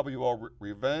 NWO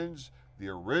Revenge, the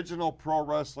original pro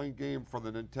wrestling game for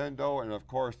the Nintendo, and of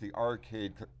course the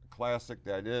arcade classic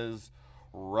that is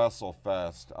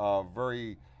WrestleFest.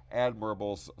 Very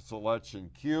admirable selection.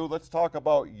 Q, let's talk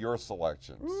about your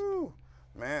selections. Ooh,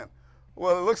 man.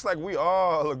 Well, it looks like we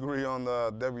all agree on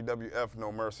the WWF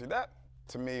No Mercy. That,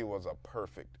 to me, was a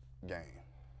perfect game.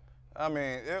 I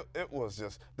mean, it was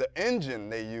just, the engine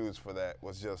they used for that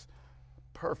was just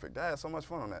perfect. I had so much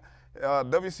fun on that.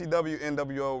 WCW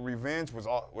NWO Revenge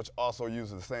which also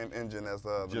uses the same engine as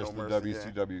the Just No the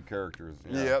Mercy WCW characters.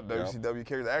 Yeah, WCW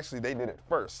characters. Actually, they did it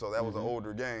first, so that was an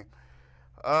older game.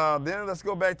 Then let's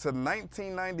go back to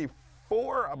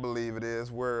 1994, I believe it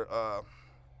is, where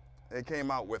it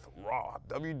came out with Raw,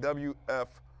 WWF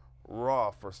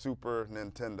Raw for Super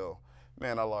Nintendo.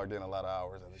 Man, I logged in a lot of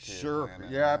hours as a kid. Sure. playing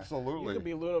that, Yeah, man. absolutely. You could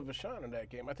be Luna Vachon in that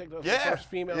game. I think that was Yeah. the first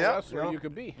female Yep. wrestler Yep. you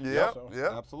could be. Yep. So.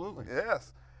 Yep. Absolutely.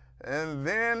 Yes. And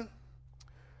then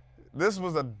this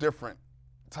was a different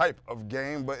type of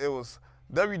game, but it was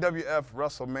WWF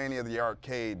WrestleMania, the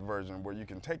arcade version, where you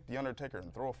can take the Undertaker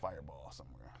and throw a fireball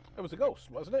somewhere. It was a ghost,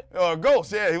 wasn't it?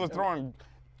 Ghost, yeah, he was throwing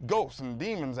ghosts and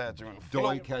demons at you. And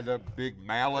Doink had a big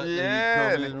mallet yeah,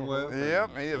 that he'd come in with.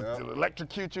 Yep, he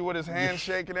electrocute you with his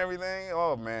handshake and everything.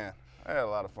 Oh man, I had a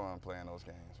lot of fun playing those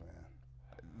games, man.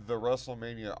 The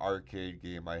WrestleMania arcade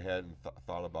game I hadn't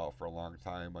thought about for a long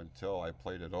time until I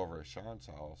played it over at Shawn's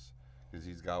house, because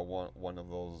he's got one of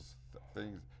those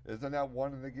things. Isn't that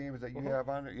one of the games that you have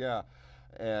on it? Yeah.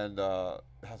 And I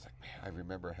was like, man, I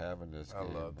remember having this game.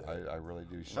 I loved it. I really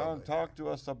do. Shawn, talk to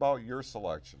us about your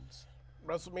selections.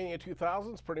 WrestleMania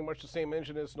 2000 is pretty much the same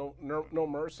engine as No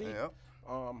Mercy. Yep.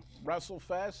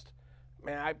 WrestleFest,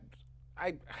 man,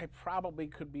 I probably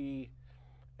could be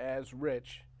as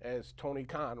rich as Tony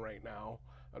Khan right now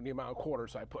of the amount of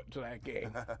quarters I put into that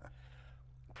game.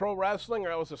 Pro wrestling,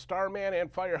 I was a Starman and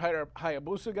Fire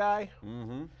Hayabusa guy.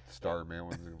 Mm-hmm. Starman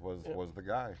was the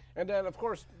guy. And then, of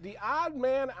course, the odd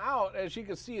man out, as you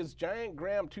can see, is Giant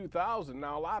Graham 2000.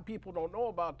 Now, a lot of people don't know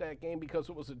about that game because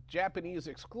it was a Japanese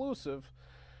exclusive.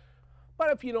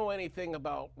 But if you know anything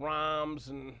about ROMs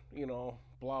and,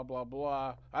 blah, blah,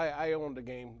 blah, I own the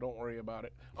game. Don't worry about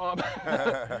it.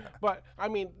 But, I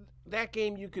mean, that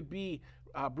game you could be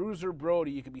Bruiser Brody,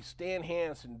 you could be Stan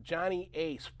Hansen, Johnny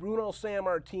Ace, Bruno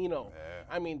Sammartino. Yeah.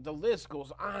 I mean, the list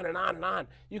goes on and on and on.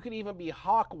 You could even be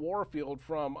Hawk Warfield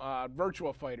from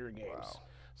Virtua Fighter games. Wow.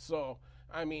 So,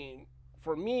 I mean,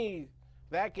 for me,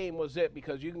 that game was it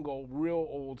because you can go real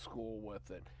old school with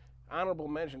it. Honorable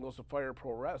mention goes to Fire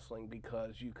Pro Wrestling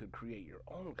because you could create your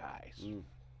own guys.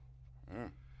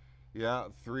 Yeah,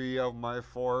 3 of my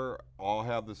 4 all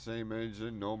have the same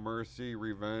engine. No Mercy,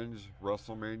 Revenge,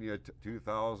 WrestleMania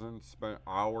 2000. Spent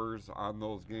hours on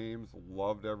those games.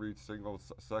 Loved every single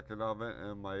second of it.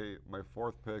 And my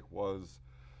 4th pick was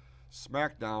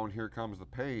Smackdown, Here Comes the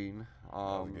Pain. That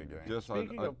was a good game. Just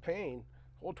Speaking of pain,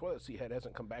 old toilet seat head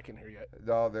hasn't come back in here yet.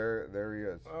 No, there he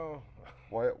is. Oh,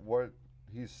 What?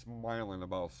 He's smiling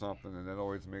about something, and that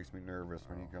always makes me nervous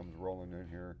when he comes rolling in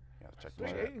here. Check the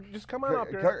chat. hey, just come on up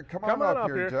here. Come on up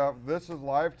here, Jeff. This is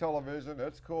live television.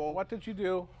 It's cool. What did you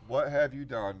do? What have you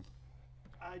done?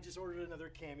 I just ordered another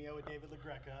cameo with David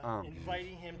LaGreca, Oh,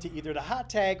 inviting him to either the hot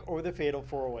tag or the fatal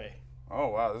 4-way. Oh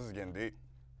wow, this is getting deep.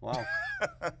 Wow.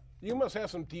 You must have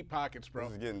some deep pockets, bro.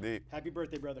 This is getting deep. Happy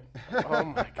birthday, brother. Oh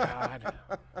my God.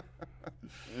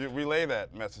 You relay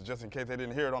that message just in case they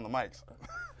didn't hear it on the mics.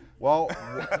 Well,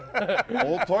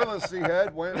 old toilet seat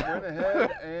head went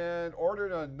ahead and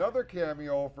ordered another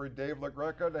cameo for Dave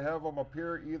LaGreca to have him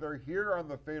appear either here on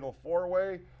the Fatal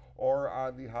 4-Way or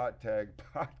on the Hot Tag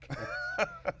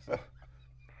podcast.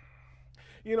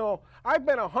 So, I've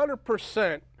been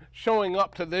 100% showing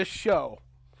up to this show.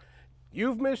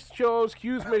 You've missed shows,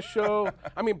 Q's missed show.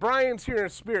 I mean, Brian's here in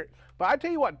spirit. But I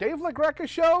tell you what, Dave LaGreca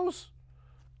shows,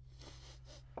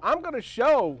 I'm going to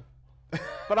show.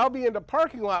 But I'll be in the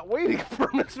parking lot waiting for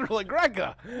Mr.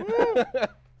 LaGreca.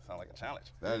 Sound like a challenge.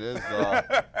 that is,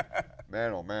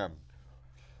 man, oh man.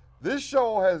 This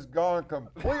show has gone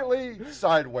completely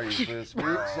sideways this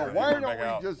week, so why don't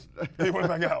we just... He went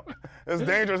back out. It's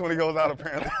dangerous when he goes out,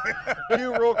 apparently.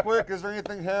 Q, real quick, is there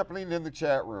anything happening in the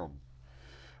chat room?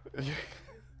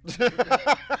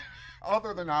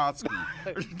 Other than Oski.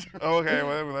 Okay,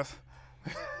 well, let's...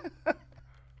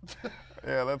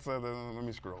 Yeah, let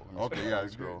me scroll. Okay, yeah,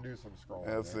 scroll. do some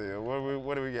scrolling. Let's see.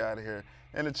 What do we got here?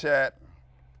 In the chat,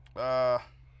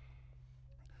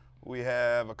 we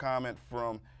have a comment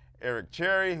from Eric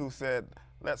Cherry who said,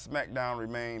 let SmackDown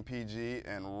remain PG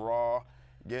and Raw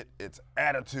get its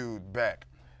attitude back.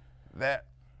 That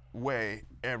way,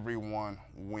 everyone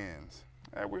wins.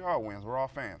 Hey, we all wins. We're all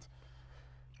fans.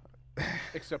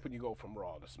 Except when you go from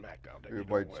Raw to SmackDown. Then you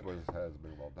Which don't win. has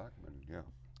been well documented, yeah.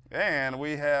 And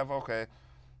we have,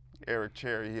 Eric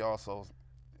Cherry, he also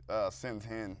sends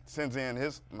in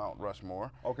his Mount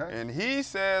Rushmore. Okay. And he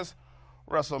says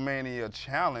WrestleMania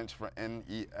Challenge for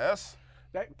NES.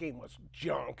 That game was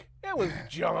junk. It was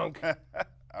junk.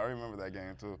 I remember that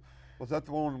game too. Was that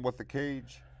the one with the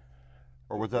cage?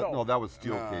 Or was that, no that was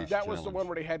Steel Cage That was the Challenge. one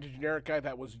where they had the generic guy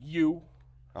that was you.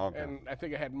 Okay. And I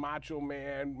think I had Macho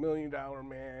Man, $1 Million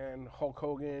Man, Hulk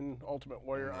Hogan, Ultimate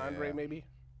Warrior, Andre maybe.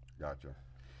 Gotcha.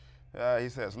 He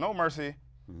says No Mercy.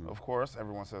 Of course,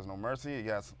 everyone says No Mercy. He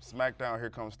got Smackdown, Here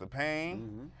Comes the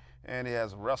Pain. And he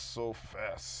has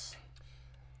WrestleFest.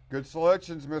 Good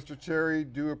selections, Mr. Cherry.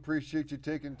 Do appreciate you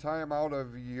taking time out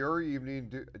of your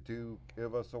evening to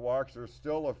give us a watch. There's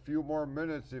still a few more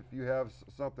minutes if you have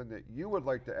something that you would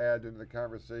like to add into the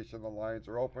conversation. The lines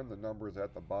are open. The number is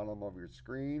at the bottom of your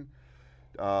screen.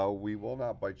 We will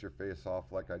not bite your face off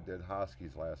like I did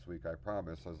Hoskies last week, I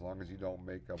promise, as long as you don't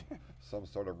make some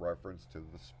sort of reference to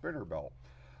the spinner belt.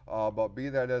 But be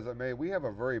that as it may, we have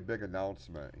a very big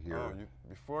announcement here.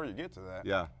 Before you get to that,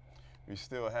 yeah. We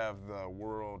still have the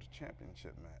World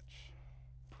Championship match.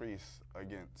 Priest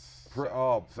against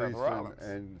Seth Priest Rollins.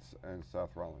 and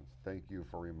Seth Rollins. Thank you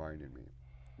for reminding me.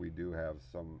 We do have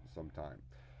some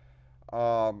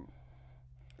time.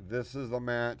 This is a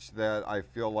match that I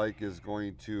feel like is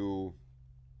going to.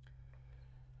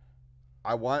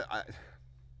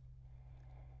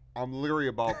 I'm leery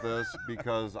about this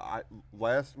because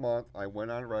last month I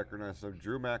went on record and I said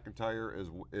Drew McIntyre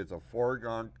is a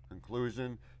foregone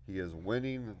conclusion. He is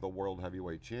winning the World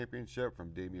Heavyweight Championship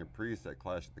from Damian Priest at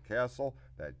Clash at the Castle.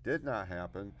 That did not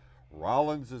happen.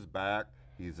 Rollins is back.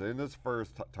 He's in his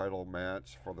first title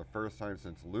match for the first time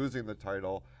since losing the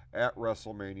title at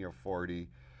WrestleMania 40.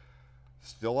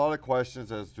 Still a lot of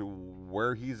questions as to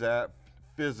where he's at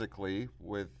physically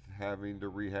with having to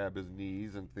rehab his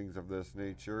knees and things of this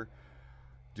nature.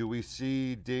 Do we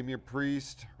see Damian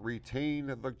Priest retain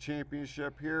the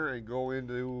championship here and go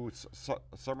into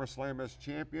SummerSlam as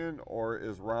champion, or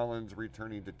is Rollins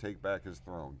returning to take back his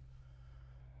throne?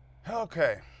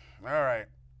 Okay, all right.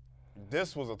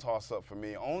 This was a toss-up for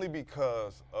me only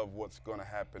because of what's going to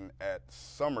happen at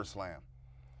SummerSlam.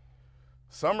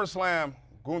 SummerSlam,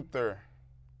 Gunther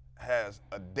has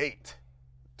a date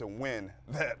to win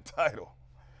that title.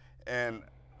 And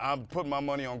I'm putting my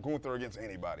money on Gunther against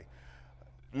anybody.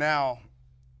 Now,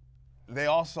 they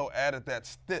also added that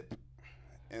stip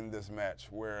in this match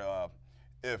where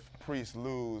if Priest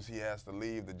lose, he has to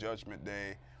leave the Judgment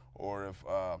Day, or if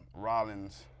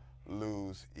Rollins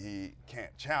lose, he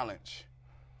can't challenge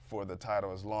for the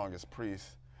title as long as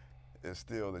Priest is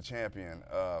still the champion.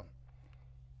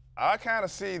 I kind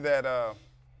of see that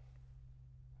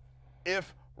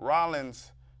if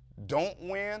Rollins don't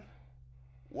win,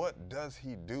 what does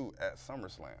he do at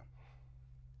SummerSlam?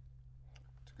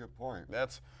 That's a good point.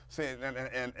 That's see,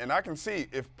 and I can see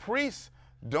if Priest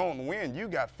don't win, you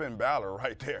got Finn Balor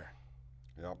right there.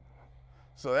 Yep.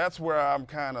 So that's where I'm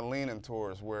kind of leaning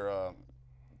towards, where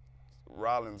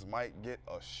Rollins might get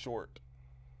a short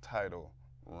title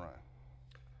run.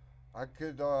 I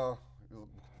could.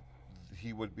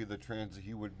 He would be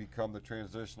he would become the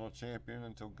transitional champion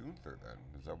until Gunther. Then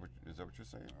is that what you're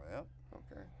saying? Yep.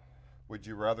 Okay. Would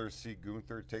you rather see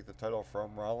Gunther take the title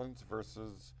from Rollins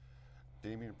versus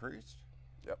Damian Priest?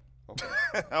 Yep. Okay.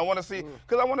 I want to see,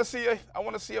 because I want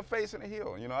to see a face and a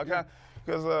heel. You know,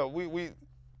 because we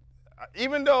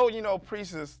even though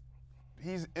Priest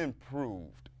he's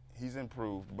improved,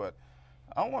 but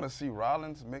I want to see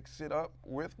Rollins mix it up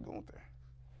with Gunther.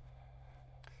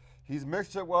 He's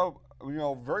mixed it well,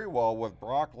 very well with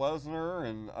Brock Lesnar,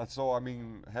 and so I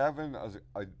mean having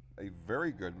a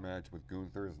very good match with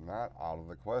Gunther is not out of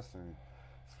the question.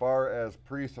 As far as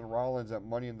Priest and Rollins at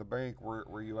Money in the Bank,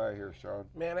 where you at here, Shawn?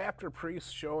 Man, after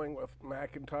Priest showing with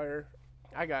McIntyre,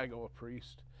 I got to go with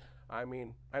Priest. I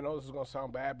mean, I know this is going to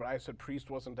sound bad, but I said Priest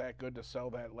wasn't that good to sell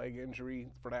that leg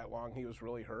injury for that long. He was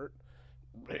really hurt.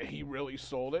 He really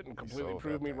sold it and completely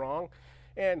proved me wrong.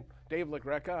 And Dave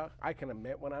LaGreca, I can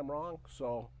admit when I'm wrong,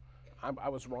 so I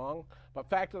was wrong. But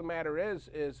fact of the matter is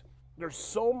there's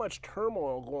so much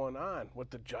turmoil going on with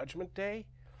the Judgment Day.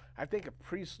 I think if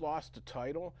Priest lost the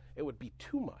title, it would be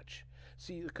too much.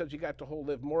 See, because you got the whole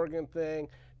Liv Morgan thing,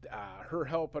 her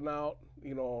helping out,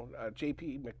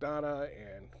 J.P. McDonough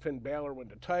and Finn Balor win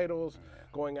the titles,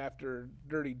 going after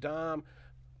Dirty Dom.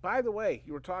 By the way,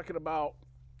 you were talking about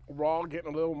Raw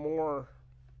getting a little more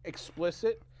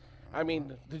explicit. I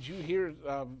mean, did you hear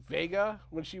Vega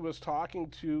when she was talking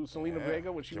to Selena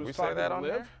Vega when she was talking to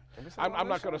Liv? I'm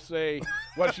not going to say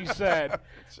what she said,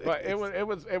 but it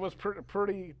was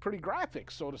pretty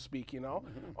graphic, so to speak.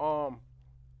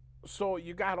 So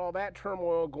you got all that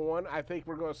turmoil going. I think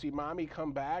we're going to see Mommy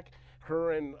come back.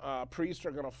 Her and Priest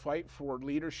are going to fight for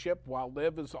leadership, while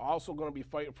Liv is also going to be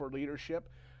fighting for leadership.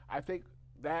 I think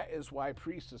that is why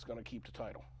Priest is going to keep the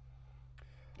title.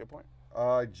 Good point.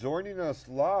 Joining us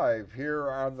live here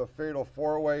on the Fatal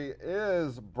 4-Way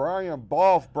is Brian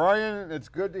Balfe. Brian, it's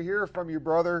good to hear from you,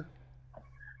 brother.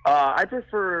 I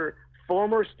prefer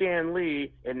former Stan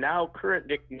Lee and now current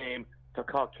nickname, the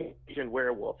Caucasian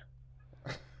Werewolf.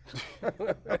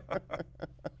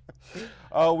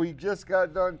 We just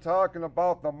got done talking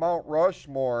about the Mount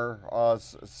Rushmore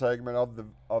segment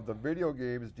of the video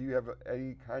games. Do you have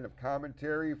any kind of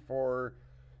commentary for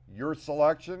your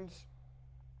selections?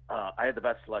 I had the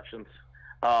best selections.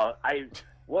 I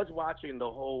was watching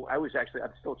the whole. I was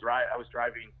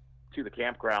driving to the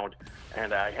campground,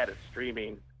 and I had it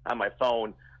streaming on my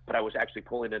phone. But I was actually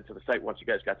pulling into the site once you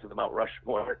guys got to the Mount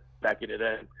Rushmore, backing it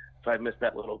in. So I missed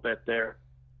that little bit there.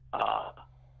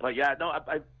 But yeah, no,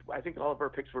 I think all of our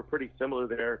picks were pretty similar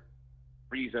there.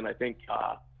 Reason I think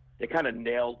they kind of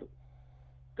nailed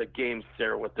the games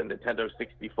there with the Nintendo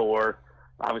 64.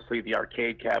 Obviously, the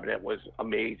arcade cabinet was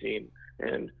amazing,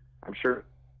 and I'm sure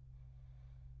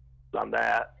on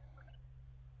that.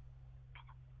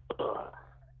 I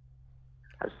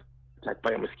was attacked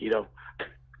by a mosquito.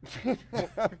 Come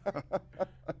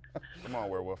on,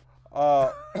 werewolf.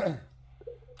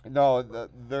 No,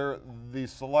 the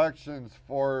selections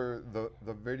for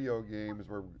the video games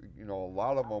were, a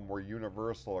lot of them were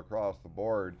universal across the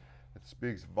board. It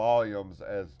speaks volumes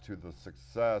as to the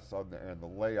success and the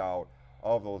layout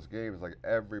of those games. Like,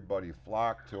 everybody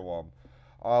flocked to them.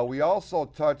 We also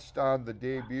touched on the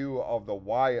debut of the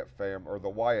Wyatt the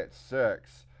Wyatt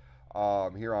Sicks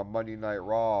here on Monday Night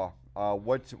Raw.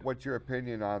 What's your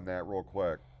opinion on that, real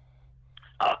quick?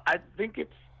 I think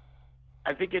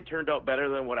it turned out better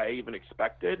than what I even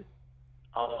expected.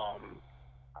 I'm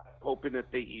hoping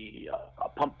that they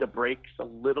pump the brakes a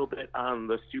little bit on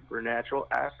the supernatural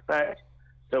aspect,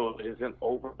 so it isn't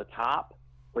over the top,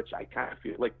 which I kind of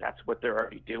feel like that's what they're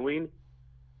already doing.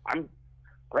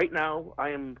 Right now, I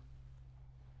am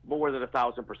more than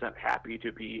 1,000% happy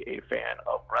to be a fan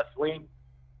of wrestling.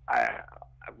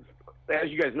 As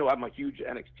you guys know, I'm a huge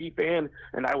NXT fan,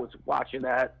 and I was watching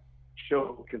that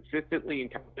show consistently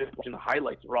and kind of watching the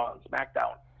highlights of Raw and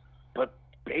Smackdown. But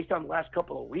based on the last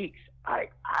couple of weeks, I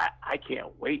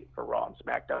can't wait for Raw and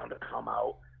Smackdown to come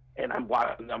out, and I'm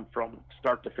watching them from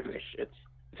start to finish. It's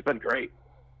been great.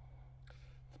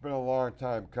 It's been a long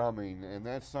time coming, and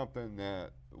that's something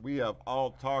that we have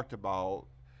all talked about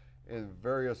in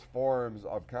various forms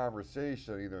of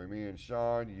conversation, either me and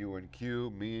Shawn, you and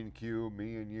Q, me and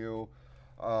you.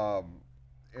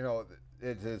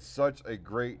 It is such a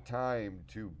great time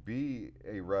to be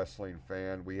a wrestling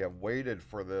fan. We have waited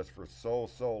for this for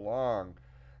so long,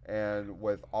 and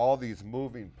with all these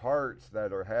moving parts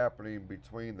that are happening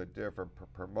between the different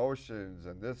promotions,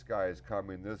 and this guy's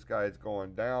coming, this guy's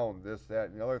going down, this, that,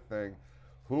 and the other thing,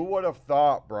 who would have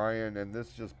thought, Brian, and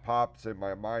this just pops in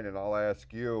my mind, and I'll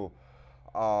ask you,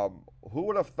 who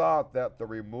would have thought that the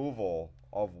removal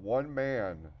of one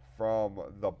man from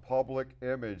the public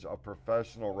image of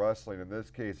professional wrestling, in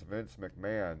this case Vince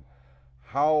McMahon,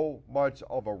 how much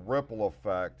of a ripple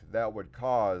effect that would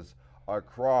cause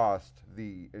across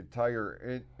the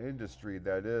entire industry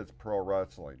that is pro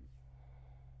wrestling?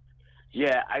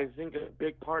 Yeah, I think a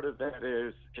big part of that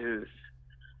is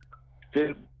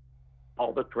Vince,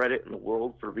 all the credit in the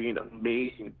world for being an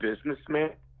amazing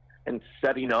businessman and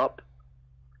setting up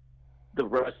the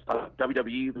rest of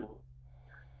WWE.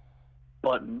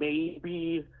 But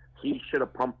maybe he should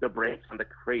have pumped the brakes on the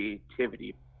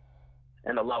creativity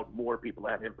and allowed more people to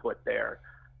have input there.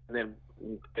 And then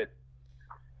get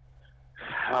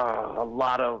a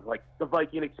lot of, like, the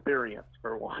Viking experience,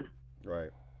 for one. Right.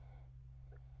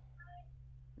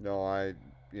 No,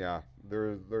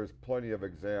 there's plenty of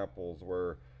examples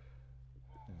where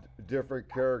different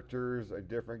characters and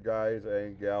different guys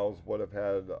and gals would have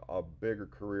had a bigger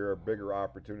career, a bigger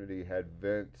opportunity had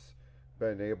Vince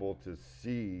been able to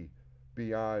see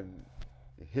beyond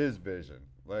his vision.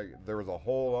 Like, there was a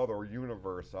whole other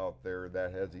universe out there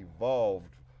that has evolved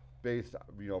based,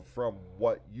 from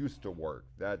what used to work.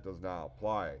 That does not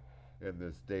apply in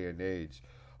this day and age.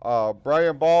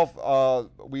 Brian Balf,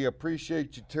 we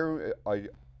appreciate you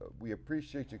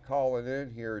calling in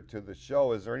here to the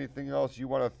show. Is there anything else you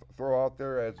want to throw out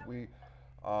there as we're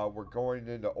going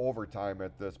into overtime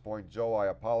at this point? Joe, I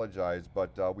apologize,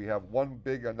 but we have one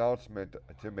big announcement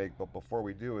to make. But before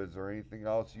we do, is there anything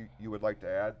else you would like to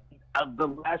add? The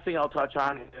last thing I'll touch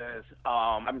on is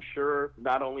I'm sure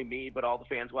not only me, but all the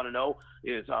fans want to know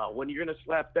is when you're going to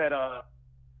slap that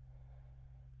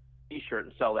T-shirt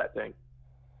and sell that thing.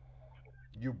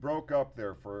 You broke up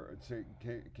there can you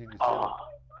say that?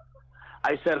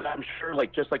 I said, I'm sure,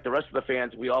 just like the rest of the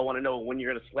fans, we all want to know when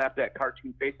you're going to slap that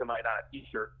cartoon face of mine on a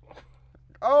T-shirt.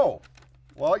 Oh,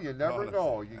 well, you never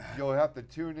know. You'll have to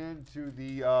tune in to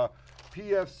the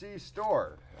PFC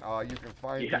store. You can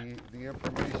find Yeah. the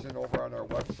information over on our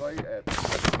website at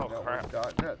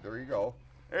pfcnetwork.net. There you go.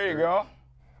 There you go.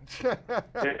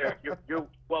 You're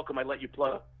welcome. I let you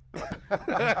plug.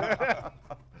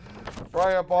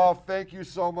 Brian Ball, thank you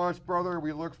so much, brother.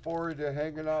 We look forward to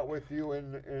hanging out with you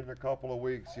in a couple of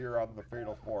weeks here on the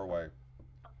Fatal 4-Way.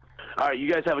 All right,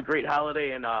 you guys have a great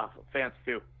holiday, and fans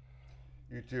too.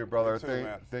 You too, brother. You too,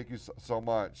 man. Thank you so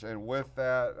much. And with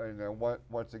that, and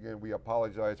once again, we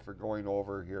apologize for going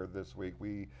over here this week.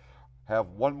 We have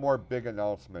one more big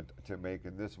announcement to make,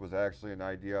 and this was actually an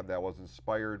idea that was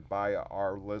inspired by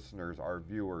our listeners, our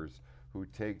viewers, who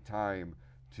take time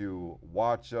to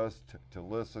watch us, to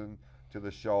listen to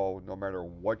the show. No matter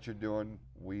what you're doing,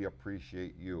 we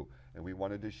appreciate you. And we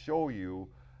wanted to show you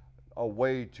a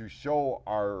way to show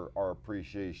our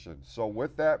appreciation. So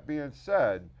with that being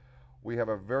said, we have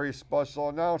a very special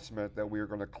announcement that we are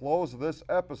going to close this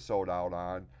episode out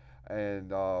on. And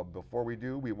before we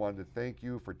do, we wanted to thank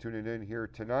you for tuning in here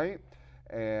tonight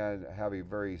and have a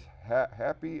very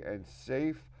happy and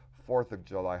safe 4th of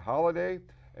July holiday.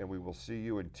 And we will see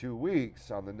you in 2 weeks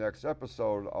on the next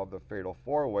episode of the Fatal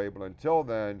 4-Way. But until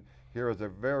then, here is a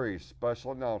very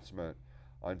special announcement.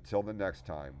 Until the next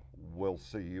time, we'll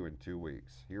see you in 2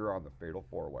 weeks here on the Fatal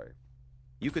 4-Way.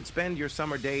 You could spend your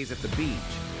summer days at the beach,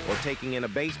 or taking in a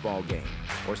baseball game,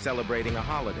 or celebrating a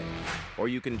holiday. Or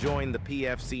you can join the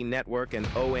PFC Network and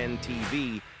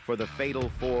ONTV for the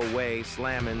Fatal 4-Way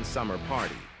Slammin' Summer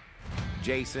Party.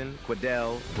 Jason,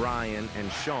 Quadell, Brian,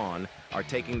 and Shawn are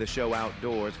taking the show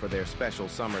outdoors for their special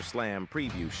Summer Slam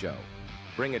preview show.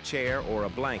 Bring a chair or a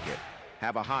blanket,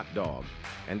 have a hot dog,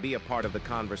 and be a part of the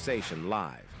conversation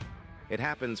live. It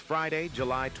happens Friday,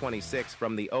 July 26th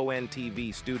from the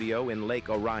ONTV Studio in Lake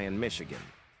Orion, Michigan.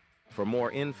 For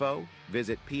more info,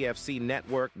 visit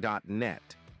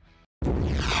pfcnetwork.net.